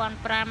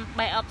2005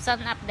បែប option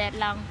update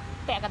ឡើង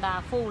ពាក់កណ្ដាល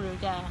full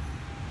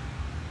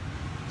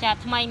ចា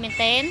ថ្មីមែន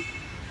ទែន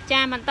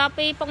ចាបន្ត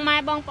ពីពុកម៉ែ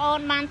បងប្អូន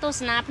បានទស្ស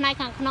នាផ្នែក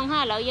ខាងក្នុង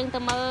ហើយឥឡូវយើងទៅ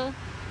មើល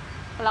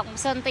ប្លុកម៉ា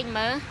ស៊ីនតិច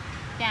មើល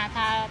ចា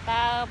ថា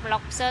តើប្លុ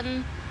កម៉ាស៊ីន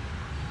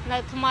នៅ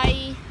ថ្មី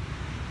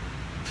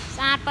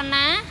ស្អាតប៉ុណ្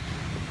ណា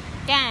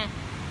ចា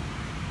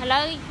ឥឡូ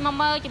វមក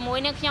មើលជាមួយ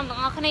នឹងខ្ញុំទាំ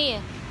ងអស់គ្នា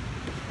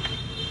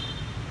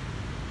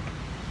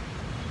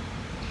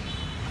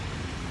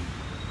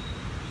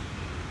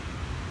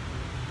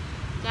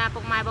ចាពុ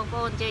កម៉ែបងប្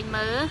អូនចេញ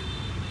មើល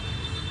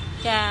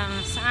ចា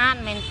ស្អាត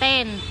មែនទែ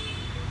ន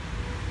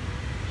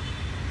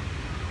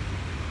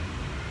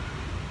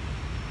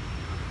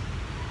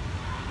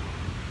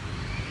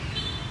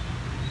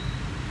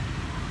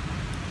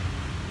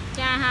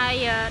ចាហើយ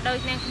ដូច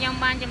នេះខ្ញុំ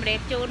បានជម្រាប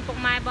ជូនពុក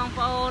ម៉ែបង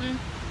ប្អូន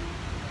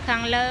ខា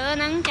ងលើ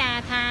ហ្នឹងចា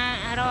ថា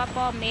រាល់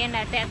ព័ត៌មាន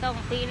ដែលតកតង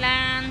ពី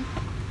ឡាន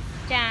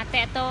ចាត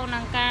កតងនឹ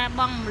ងការ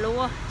បង់មលួ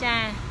សចា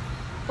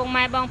ពុក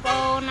ម៉ែបងប្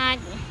អូនអាច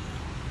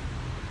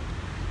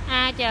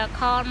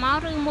ខលមក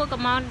ឬមួយក៏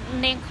មក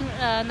នាង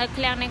នៅ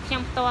ឃ្លាំងនាងខ្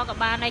ញុំផ្ទាល់ក៏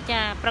បានដែរ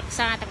ចាប្រឹក្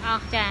សាទាំងអ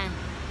ស់ចា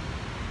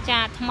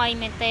ថ្មី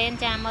មែនទែន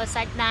ចាមើល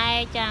សាច់ដែរ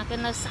ចាគឺ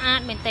នៅស្អាត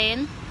មែនទែន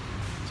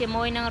ជា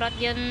មួយនឹងរថ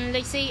យន្ត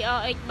Lexus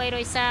RX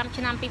 330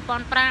ឆ្នាំ2005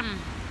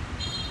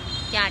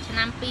ចាឆ្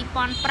នាំ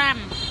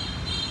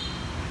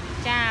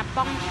2005ចា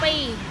ប៉ុង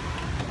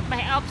2បែ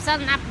ប option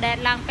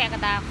update ឡើងពាក់ក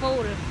ណ្ដាល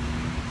full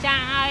ចា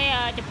ហើយ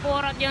ចំពោះ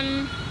រថយន្ត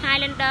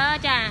Highlander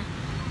ចា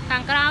ខា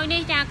ងក្រោយ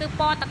នេះចាគឺ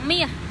ពណ៌ទឹក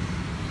មាស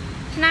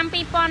ឆ្នាំ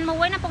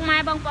2001ណាពុកម៉ែ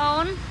បងប្អូ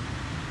ន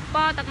ព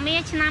ណ៌ទឹកមា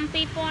សឆ្នាំ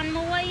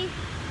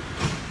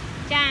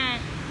2001ចា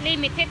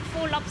limited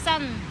full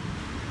option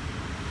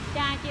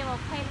ចាជាប្រ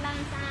ភេទឡាន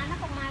ស្អាតណា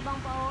ពុកម៉ែបង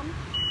ប្អូន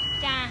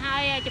ចាហើ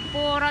យចំ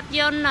ពោះរថយ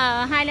ន្ត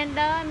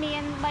Highlander មា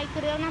ន3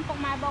គ្រឿងណាពុក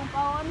ម៉ែបង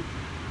ប្អូន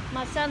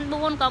ម៉ាស៊ីន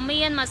4ក៏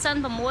មានម៉ាស៊ីន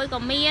6ក៏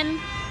មាន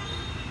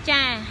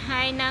ចា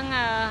ហើយនឹង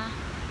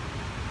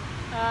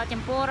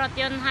ចំពោះរថ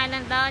យន្ត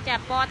Highlander ចា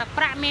ពណ៌ទឹក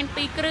ប្រាក់មាន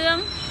2គ្រឿង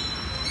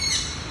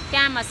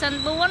ចាម៉ាស៊ីន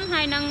4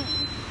ហើយនឹង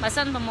ម៉ា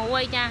ស៊ីន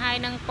6ចាហើយ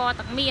នឹងពណ៌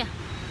ទឹកមាស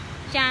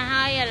ចា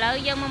ហើយឥឡូវ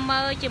យើងមក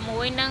មើលជាមួ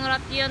យនឹងរ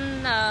ថយន្ត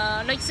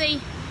Lexus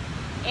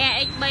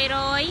EX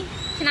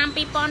 300ឆ្នាំ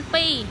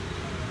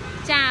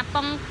2002ចា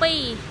ប៉ុង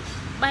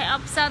2បែប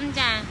option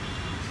ចា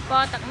ព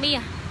ណ៌ទឹកមា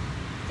ស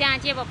ចា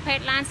ជាប្រភេទ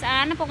ឡានស្អា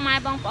តណាពុកម៉ែ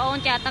បងប្អូន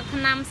ចាទឹក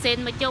ថ្នាំសេន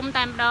មកជុំ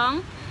តែម្ដង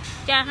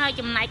ចាហើយ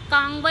ចំណែកក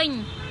ង់វិញ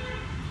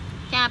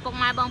ចាពុក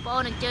ម៉ែបងប្អូ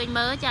នអញ្ជើញ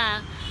មើលចា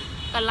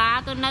កាឡា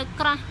គឺនៅ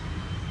ក្រាស់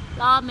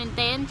ល្អមែន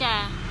ទែនចា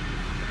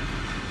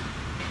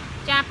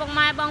ពុក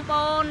ម៉ែបងប្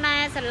អូនដែ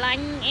លស្រឡា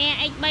ញ់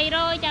EX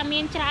 300ចាមា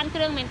នច្រើនគ្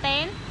រឿងមែនទែ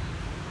ន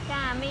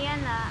ចាមាន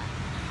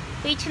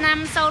ពីឆ្នាំ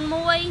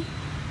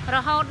01រ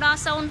ហូតដល់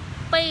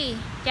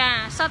02ចា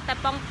សុទ្ធតែ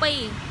ប៉ុង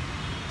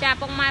2ចា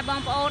ពុកម៉ែបង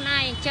ប្អូនអា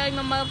ចអញ្ជើញម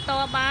កមើលផ្ទា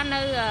ល់បាន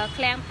នៅ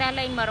ឃ្លាំងផ្ទះ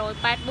លេខ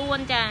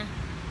184ចា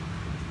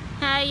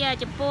ហើយ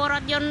ចំពោះរ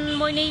ថយន្ត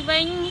មួយនេះវិ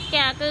ញ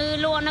ចាគឺ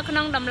លក់នៅក្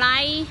នុងតម្លៃ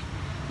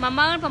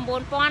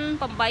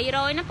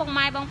19800ណាពុក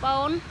ម៉ែបងប្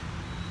អូន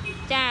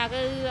ចា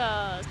គឺ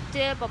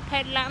ជាប្រភេ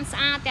ទឡានស្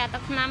អាតចាទឹ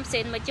កថ្នាំសេ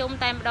នមកជុំ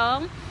តែម្ដង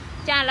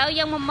ចាឥឡូវ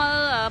យើងមកមើល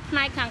ផ្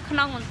នែកខាងក្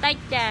នុងបន្តិច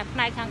ចាផ្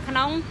នែកខាងក្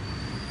នុង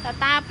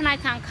តើផ្នែក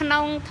ខាងក្នុ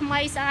ងថ្មី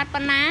ស្អាត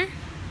ប៉ុណ្ណា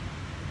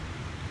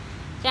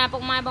ចាពុ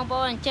កម៉ែបងប្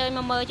អូនអញ្ជើញម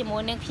កមើលជាមួ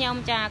យនឹងខ្ញុំ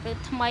ចាគឺ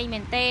ថ្មីមែ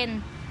នទែន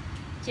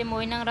ជាមួ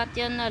យនឹងរថ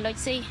យន្ត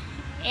Lexus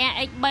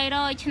EX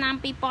 300ឆ្នាំ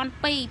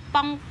2002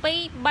ប៉ុង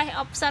2 base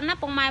option ណា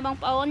ពុកម៉ែបង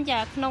ប្អូនចា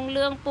ក្នុង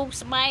លឿងពូក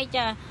ស្បែក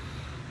ចា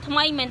ថ្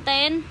មីមែន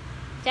ទែន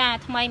ចា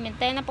ថ្មីមែន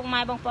ទែនណាពុក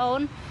ម៉ែបងប្អូ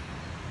ន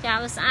ចា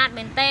ស្អាត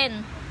មែនទែន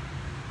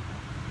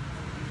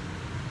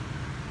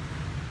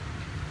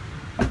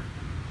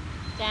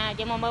ចា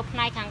យើងមកមើលផ្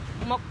នែកខាង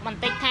មុខបន្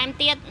តិចថែម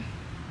ទៀត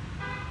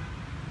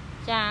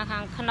ចាខា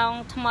ងក្នុង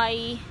ថ្មី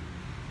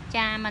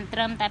ចាមិនត្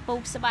រឹមតែពូ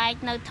កស្បែក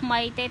នៅថ្មី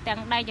ទេទាំ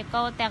ងដៃច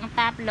កោទាំង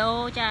តាបឡូ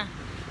ចា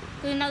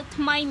គឺនៅ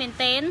ថ្មីមែន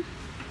ទែន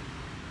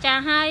ចា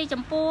ហើយ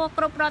ចំពោះ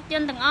គ្រប់រថយ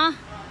ន្តទាំងអស់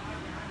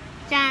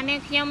ចានេះ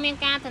ខ្ញុំមាន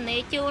ការធានា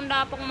ជូនដ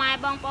ល់ពុកម៉ែ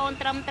បងប្អូន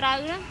ត្រឹមត្រូវ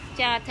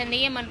ចាធា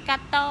នាមិនកា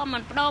ត់តមិ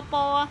នបដូរព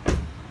ណ៌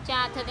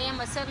ចាធានា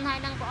ម៉ាស៊ីនហើយ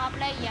នឹងប្រអប់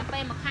លេខរយៈពេ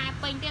ល1ខែ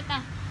ពេញទៀតតា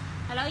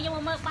ឥឡូវយើងម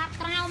កមើលបាត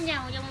ក្រោមញ៉ៅ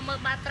យើងមកមើល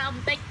បាតក្រោមប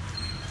ន្តិច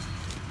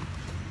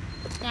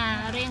ចា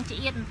រៀងជា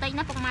អៀតបន្តិច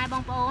ណាពុកម៉ែប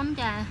ងប្អូន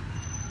ចា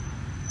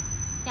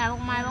ពុ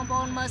កម៉ែបងប្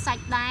អូនមើលសា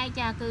ច់ដែរ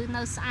ចាគឺ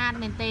នៅស្អាត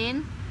មែនទែន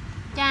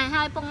ចា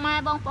ហើយពុកម៉ែ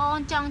បងប្អូន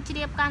ចង់ជ្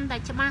រាបកាន់តែ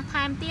ច្បាស់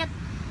ថែមទៀត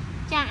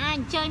ចាអាច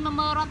អញ្ជើញមក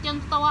មើលរថយន្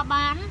តផ្ទាល់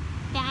បាន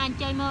ចាអញ្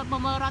ជើញមើ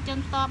លរថយ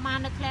ន្តផ្ទាល់បាន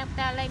នៅក្លែប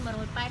តែលេខ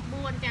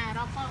184ចារ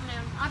កផងនៅ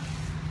អត់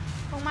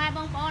ពុកម៉ែប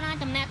ងប្អូនអាច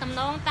តំណែងតំ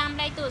ណងតាម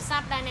លេខទូរស័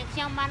ព្ទដែលអ្នកខ្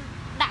ញុំបាន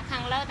ដាក់ខា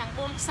ងលើទាំង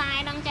4ខ្សែ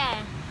ហ្នឹងចា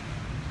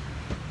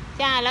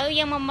ឥឡូវ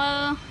យើងមកមើ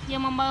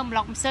លប្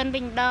លុកម៉ាស៊ីន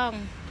វិញម្ដង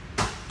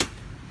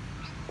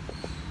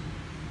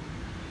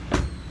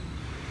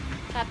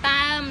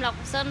តើប្លុក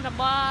ម៉ាស៊ីនរ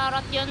បស់រ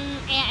ថយន្ត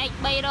RX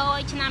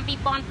 300ឆ្នាំ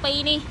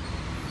2002នេះ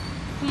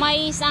ថ្មី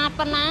ស្អាត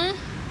ប៉ុណ្ណា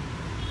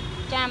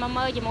ចាមក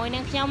មើលជាមួយនឹ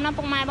ងខ្ញុំណា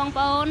ពុកម៉ែបង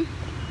ប្អូន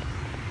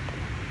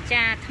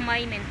ចាថ្មី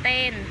មែន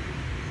ទែន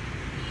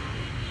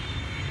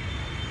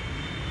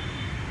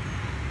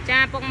ចា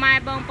ពុកម៉ែ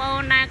បងប្អូ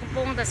នដែលកំ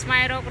ពុងតែស្វែ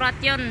ងរករថ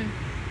យន្ត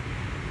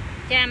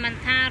ចាមិន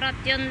ថារថ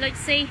យន្ត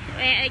Lexus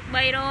RX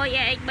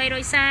 300 RX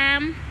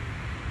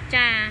 330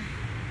ចា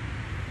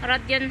រ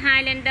ថយន្ត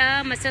Highlander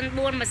ម៉ាស៊ីន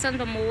4ម៉ាស៊ីន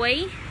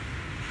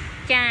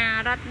6ចា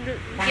រថ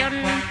យន្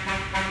ត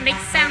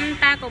Lexus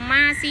តាកូ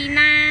ម៉ាស៊ី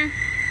ណា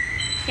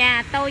ចា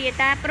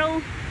Toyota Pro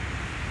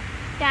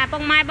ចាពុ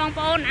កម៉ែបង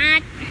ប្អូនអា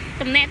ច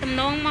តំណែងតំ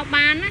ណងមក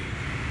បាន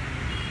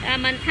ណា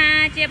មិនថា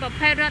ជាប្រ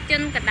ភេទរថយ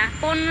ន្តกระดาษ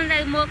ពុនឬ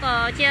មួយក៏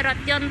ជារថ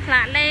យន្តផ្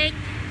លាកលេខ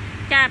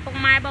ចាពុក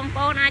ម៉ែបង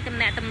ប្អូនអាចតំ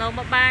ណែងតំណង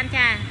មកបាន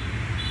ចា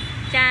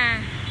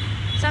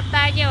សុទ្ធ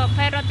តែជាប្រ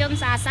ភេទរថយន្ត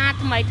ស្អាត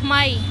ថ្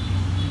មី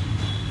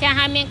ចា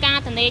ហើយមានការ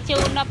ធានាជូ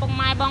នដល់ពុក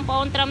ម៉ែបងប្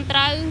អូនត្រឹមត្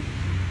រូវ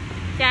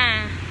ចា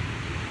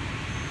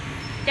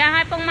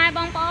ហើយពុកម៉ែប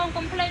ងប្អូន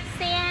កុំភ្លេច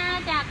share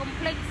ចាកុំ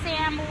ភ្លេច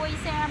share មួយ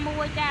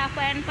ចាហ្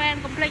វេន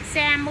កុំភ្លេច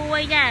share មួ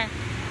យ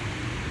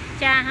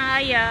ចាហើ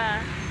យ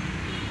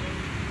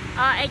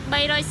RX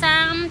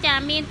 330ចា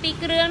មាន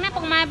2គ្រឿងណា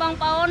ពុកម៉ែបង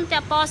ប្អូនចា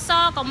ពណ៌ស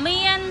ក៏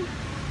មាន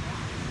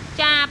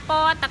ចាព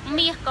ណ៌ទឹក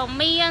មាសក៏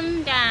មាន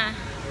ចា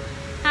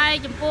ហើយ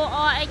ចំពោះ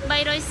RX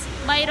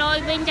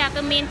 300វិញចា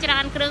គឺមានច្រើ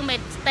នគ្រឿងមែ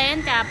នទែន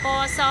ចាព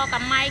ណ៌សក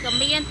ម្មៃក៏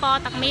មានពណ៌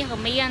ទឹកមាសក៏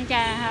មាន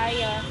ចាហើ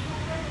យ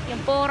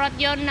ចំពោះរថ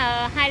យន្ត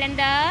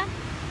Highlander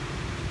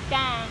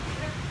ចា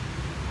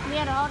មា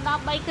នរហូតដ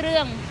ល់3គ្រឿ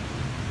ង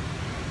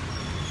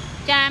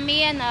ចា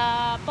មាន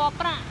ពណ៌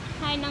ប្រាក់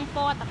ហើយនិងព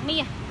ណ៌ទឹកមា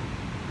ស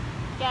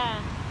ចា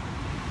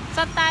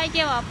សុទ្ធតែ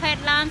ជាប្រភេទ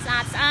ឡានស្អា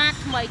ត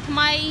ថ្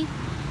មី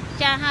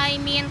ចាហើយ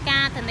មាន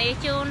ការធានា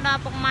ជូនដ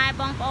ល់ពុកម៉ែ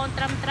បងប្អូន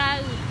ត្រឹមត្រូវ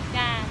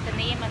ចាធា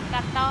នាមិន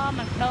កាត់ត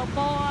មិនបដូរព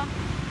ណ៌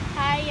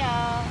ហើយ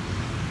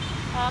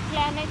ផ្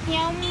លែនេះខ្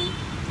ញុំ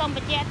សូមប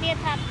ញ្ជាក់ទៀត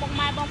ថាពុក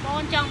ម៉ែបងប្អូ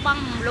នចង់ប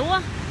ង់រំលោះ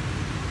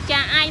ចា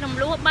អាចរំ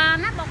លោះបាន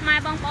ណាពុកម៉ែ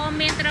បងប្អូន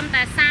មានត្រឹម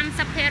តែ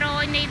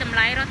 30% នៃតម្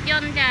លៃរថយ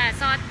ន្តចា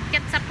សត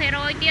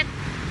 70% ទៀត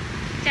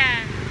ចា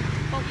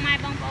ពុកម៉ែ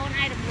បងប្អូន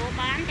អាចរំលោះ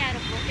បានចា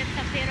រំលោះ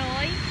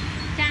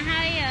 70% ចា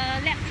ហើយ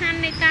លក្ខខណ្ឌ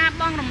នៃការ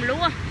បង់រំ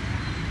លោះ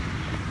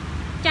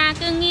ចា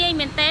គឺងាយ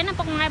មែនទែនណា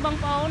ពុកម៉ែបង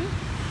ប្អូន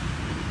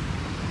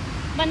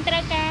មិនត្រូ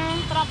វការ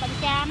ក្របបញ្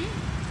ចាំ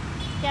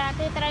ចា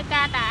គឺត្រូវ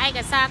ការតែឯក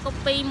សារកូ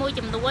ពីមួយ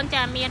ចំនួន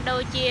ចាមានដូ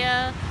ចជា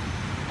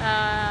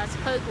ស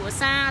ភៅគ្រួ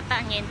សារត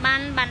ញ្ញេនបា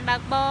នបើ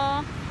កប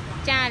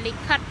ចាលិ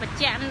ខិតបញ្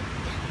ជាក់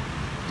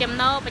ចំ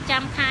ណូលប្រ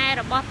ចាំខែ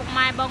របស់ពុក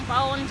ម៉ែបងប្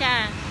អូនចា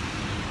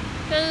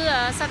គឺ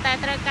សុទ្ធតែ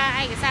ត្រូវការ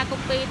ឯកសារកូ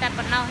ពីតែ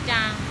ប៉ុណ្ណោះ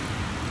ចា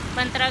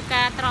មិនត្រូវ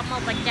ការទ្រព្យម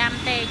កប្រចាំ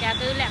ទេចា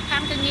គឺលក្ខខ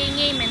ណ្ឌគឺ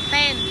ងាយមែន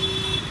ទែន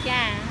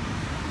ចា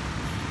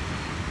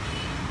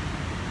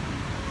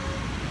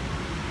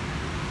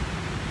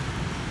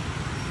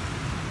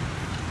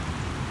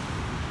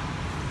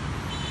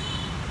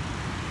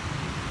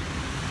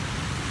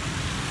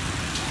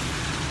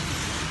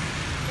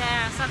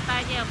សុទ្ធតែ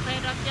ជាប្រភេទ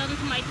រថយន្ត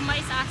ថ្មី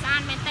ស្អា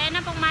តមែនទែន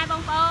ណាពុកម៉ែប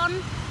ងប្អូន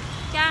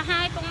ចា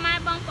ហើយពុកម៉ែ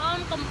បងប្អូន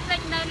កុំភ្លេ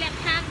ចនៅលក្ខ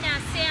ខណ្ឌចា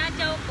share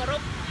ចូលគ្រ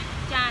ប់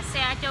ចា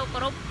share ចូល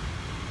គ្រប់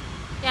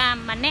ចា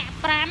ម្នាក់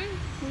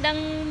5នឹង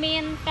មា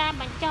នការ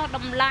បញ្ចុះត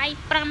ម្លៃ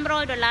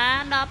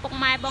$500ដល់ពុក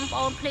ម៉ែបងប្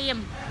អូនភ្លាម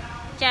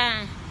ចា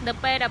ដល់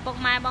ពេលដែលពុក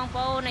ម៉ែបង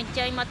ប្អូនអញ្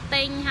ជើញមក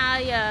ទិញហើ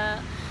យ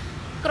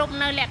គ្រប់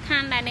នៅលក្ខខ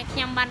ណ្ឌដែលអ្នកខ្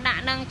ញុំបានដា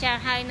ក់នឹងចា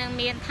ហើយនឹង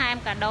មានថែម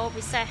កាដូ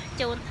ពិសេស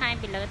ជូនថែម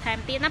ពីលើថែម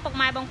ទៀតណាពុក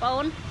ម៉ែបងប្អូ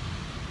ន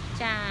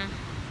ចា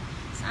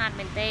ស្អាត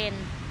មែនទែន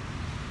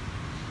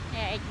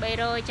RX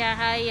 300ចា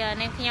ហើយ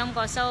នាងខ្ញុំ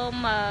ក៏សូម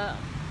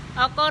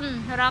អរគុណ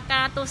រក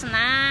ការទស្ស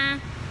នា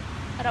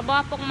រប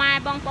ស់ពុកម៉ែ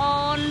បងប្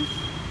អូន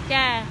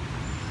ចា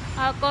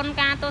អរគុណ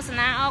ការទស្ស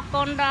នាអរ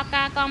គុណរក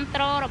ការគ្រប់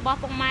គ្រងរបស់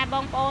ពុកម៉ែប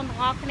ងប្អូនទាំ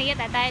ងអស់គ្នា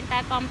ដែលតែងតែ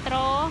គ្រប់គ្រ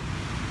ង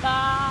ដ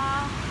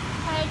ល់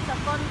ផេកស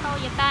កុន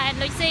Toyota and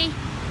Lexus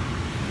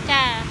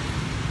ចា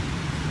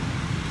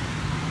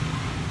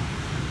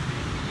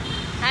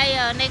ហើយ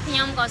នេះខ្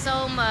ញុំក៏សូ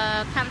ម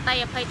ខន្តី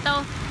អភ័យទោស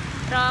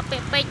រពា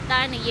ក្យពេចន៍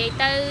ដែលនិយាយ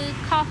ទៅ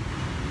ខុស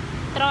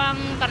ត្រ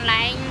ង់កន្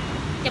លែង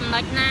ចំណុ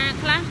ចណា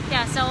ខ្លះ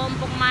ចាសូម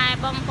ពុកម៉ែ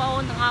បងប្អូ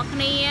នទាំងអស់គ្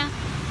នា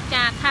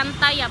ចាខន្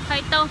តីអភ័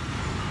យទោស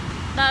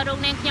ដល់លោក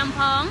អ្នកខ្ញុំ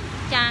ផង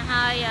ចា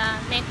ហើយ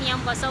អ្នកខ្ញុំ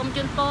ក៏សូម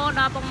ជូនពរ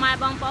ដល់ពុកម៉ែ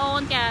បងប្អូន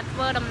ចាធ្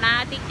វើដំណើរ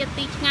ទីចិត្ត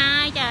ទីឆ្ងា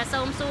យចា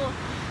សូម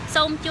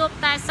ជួប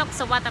តែសុខ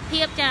សុវត្ថិ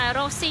ភាពចារ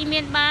ស់ស៊ីមា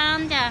នបាន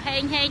ចាហេ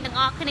ងទាំង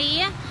អស់គ្នា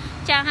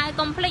ចាហើយ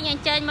កុំភ្លេចអ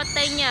ញ្ជើញមក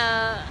ទិញ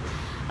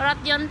រថ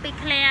យន្តពី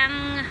ឃ្លាំង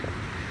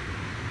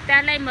តែ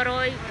លេខ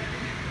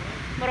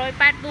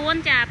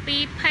184ចាពី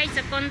ភ័យស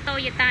កុនតូ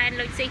យោតាអេន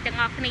លុយស៊ីទាំង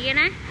អស់គ្នា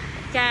ណា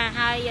ចា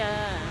ហើយ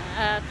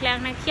ឃ្លាំង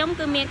nàyខ្ញុំ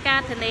គឺមានកា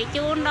រធានា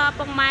ជូនដល់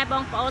ពុកម៉ែប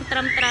ងប្អូនត្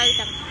រឹមត្រូវ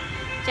ទាំង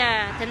ចា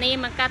ធានា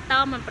មកកាត់ត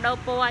មិនបដូរ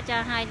ពណ៌ចា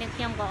ហើយនឹង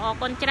ខ្ញុំក៏អរ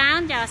គុណច្រើន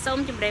ចាសូម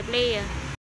ជម្រាបលា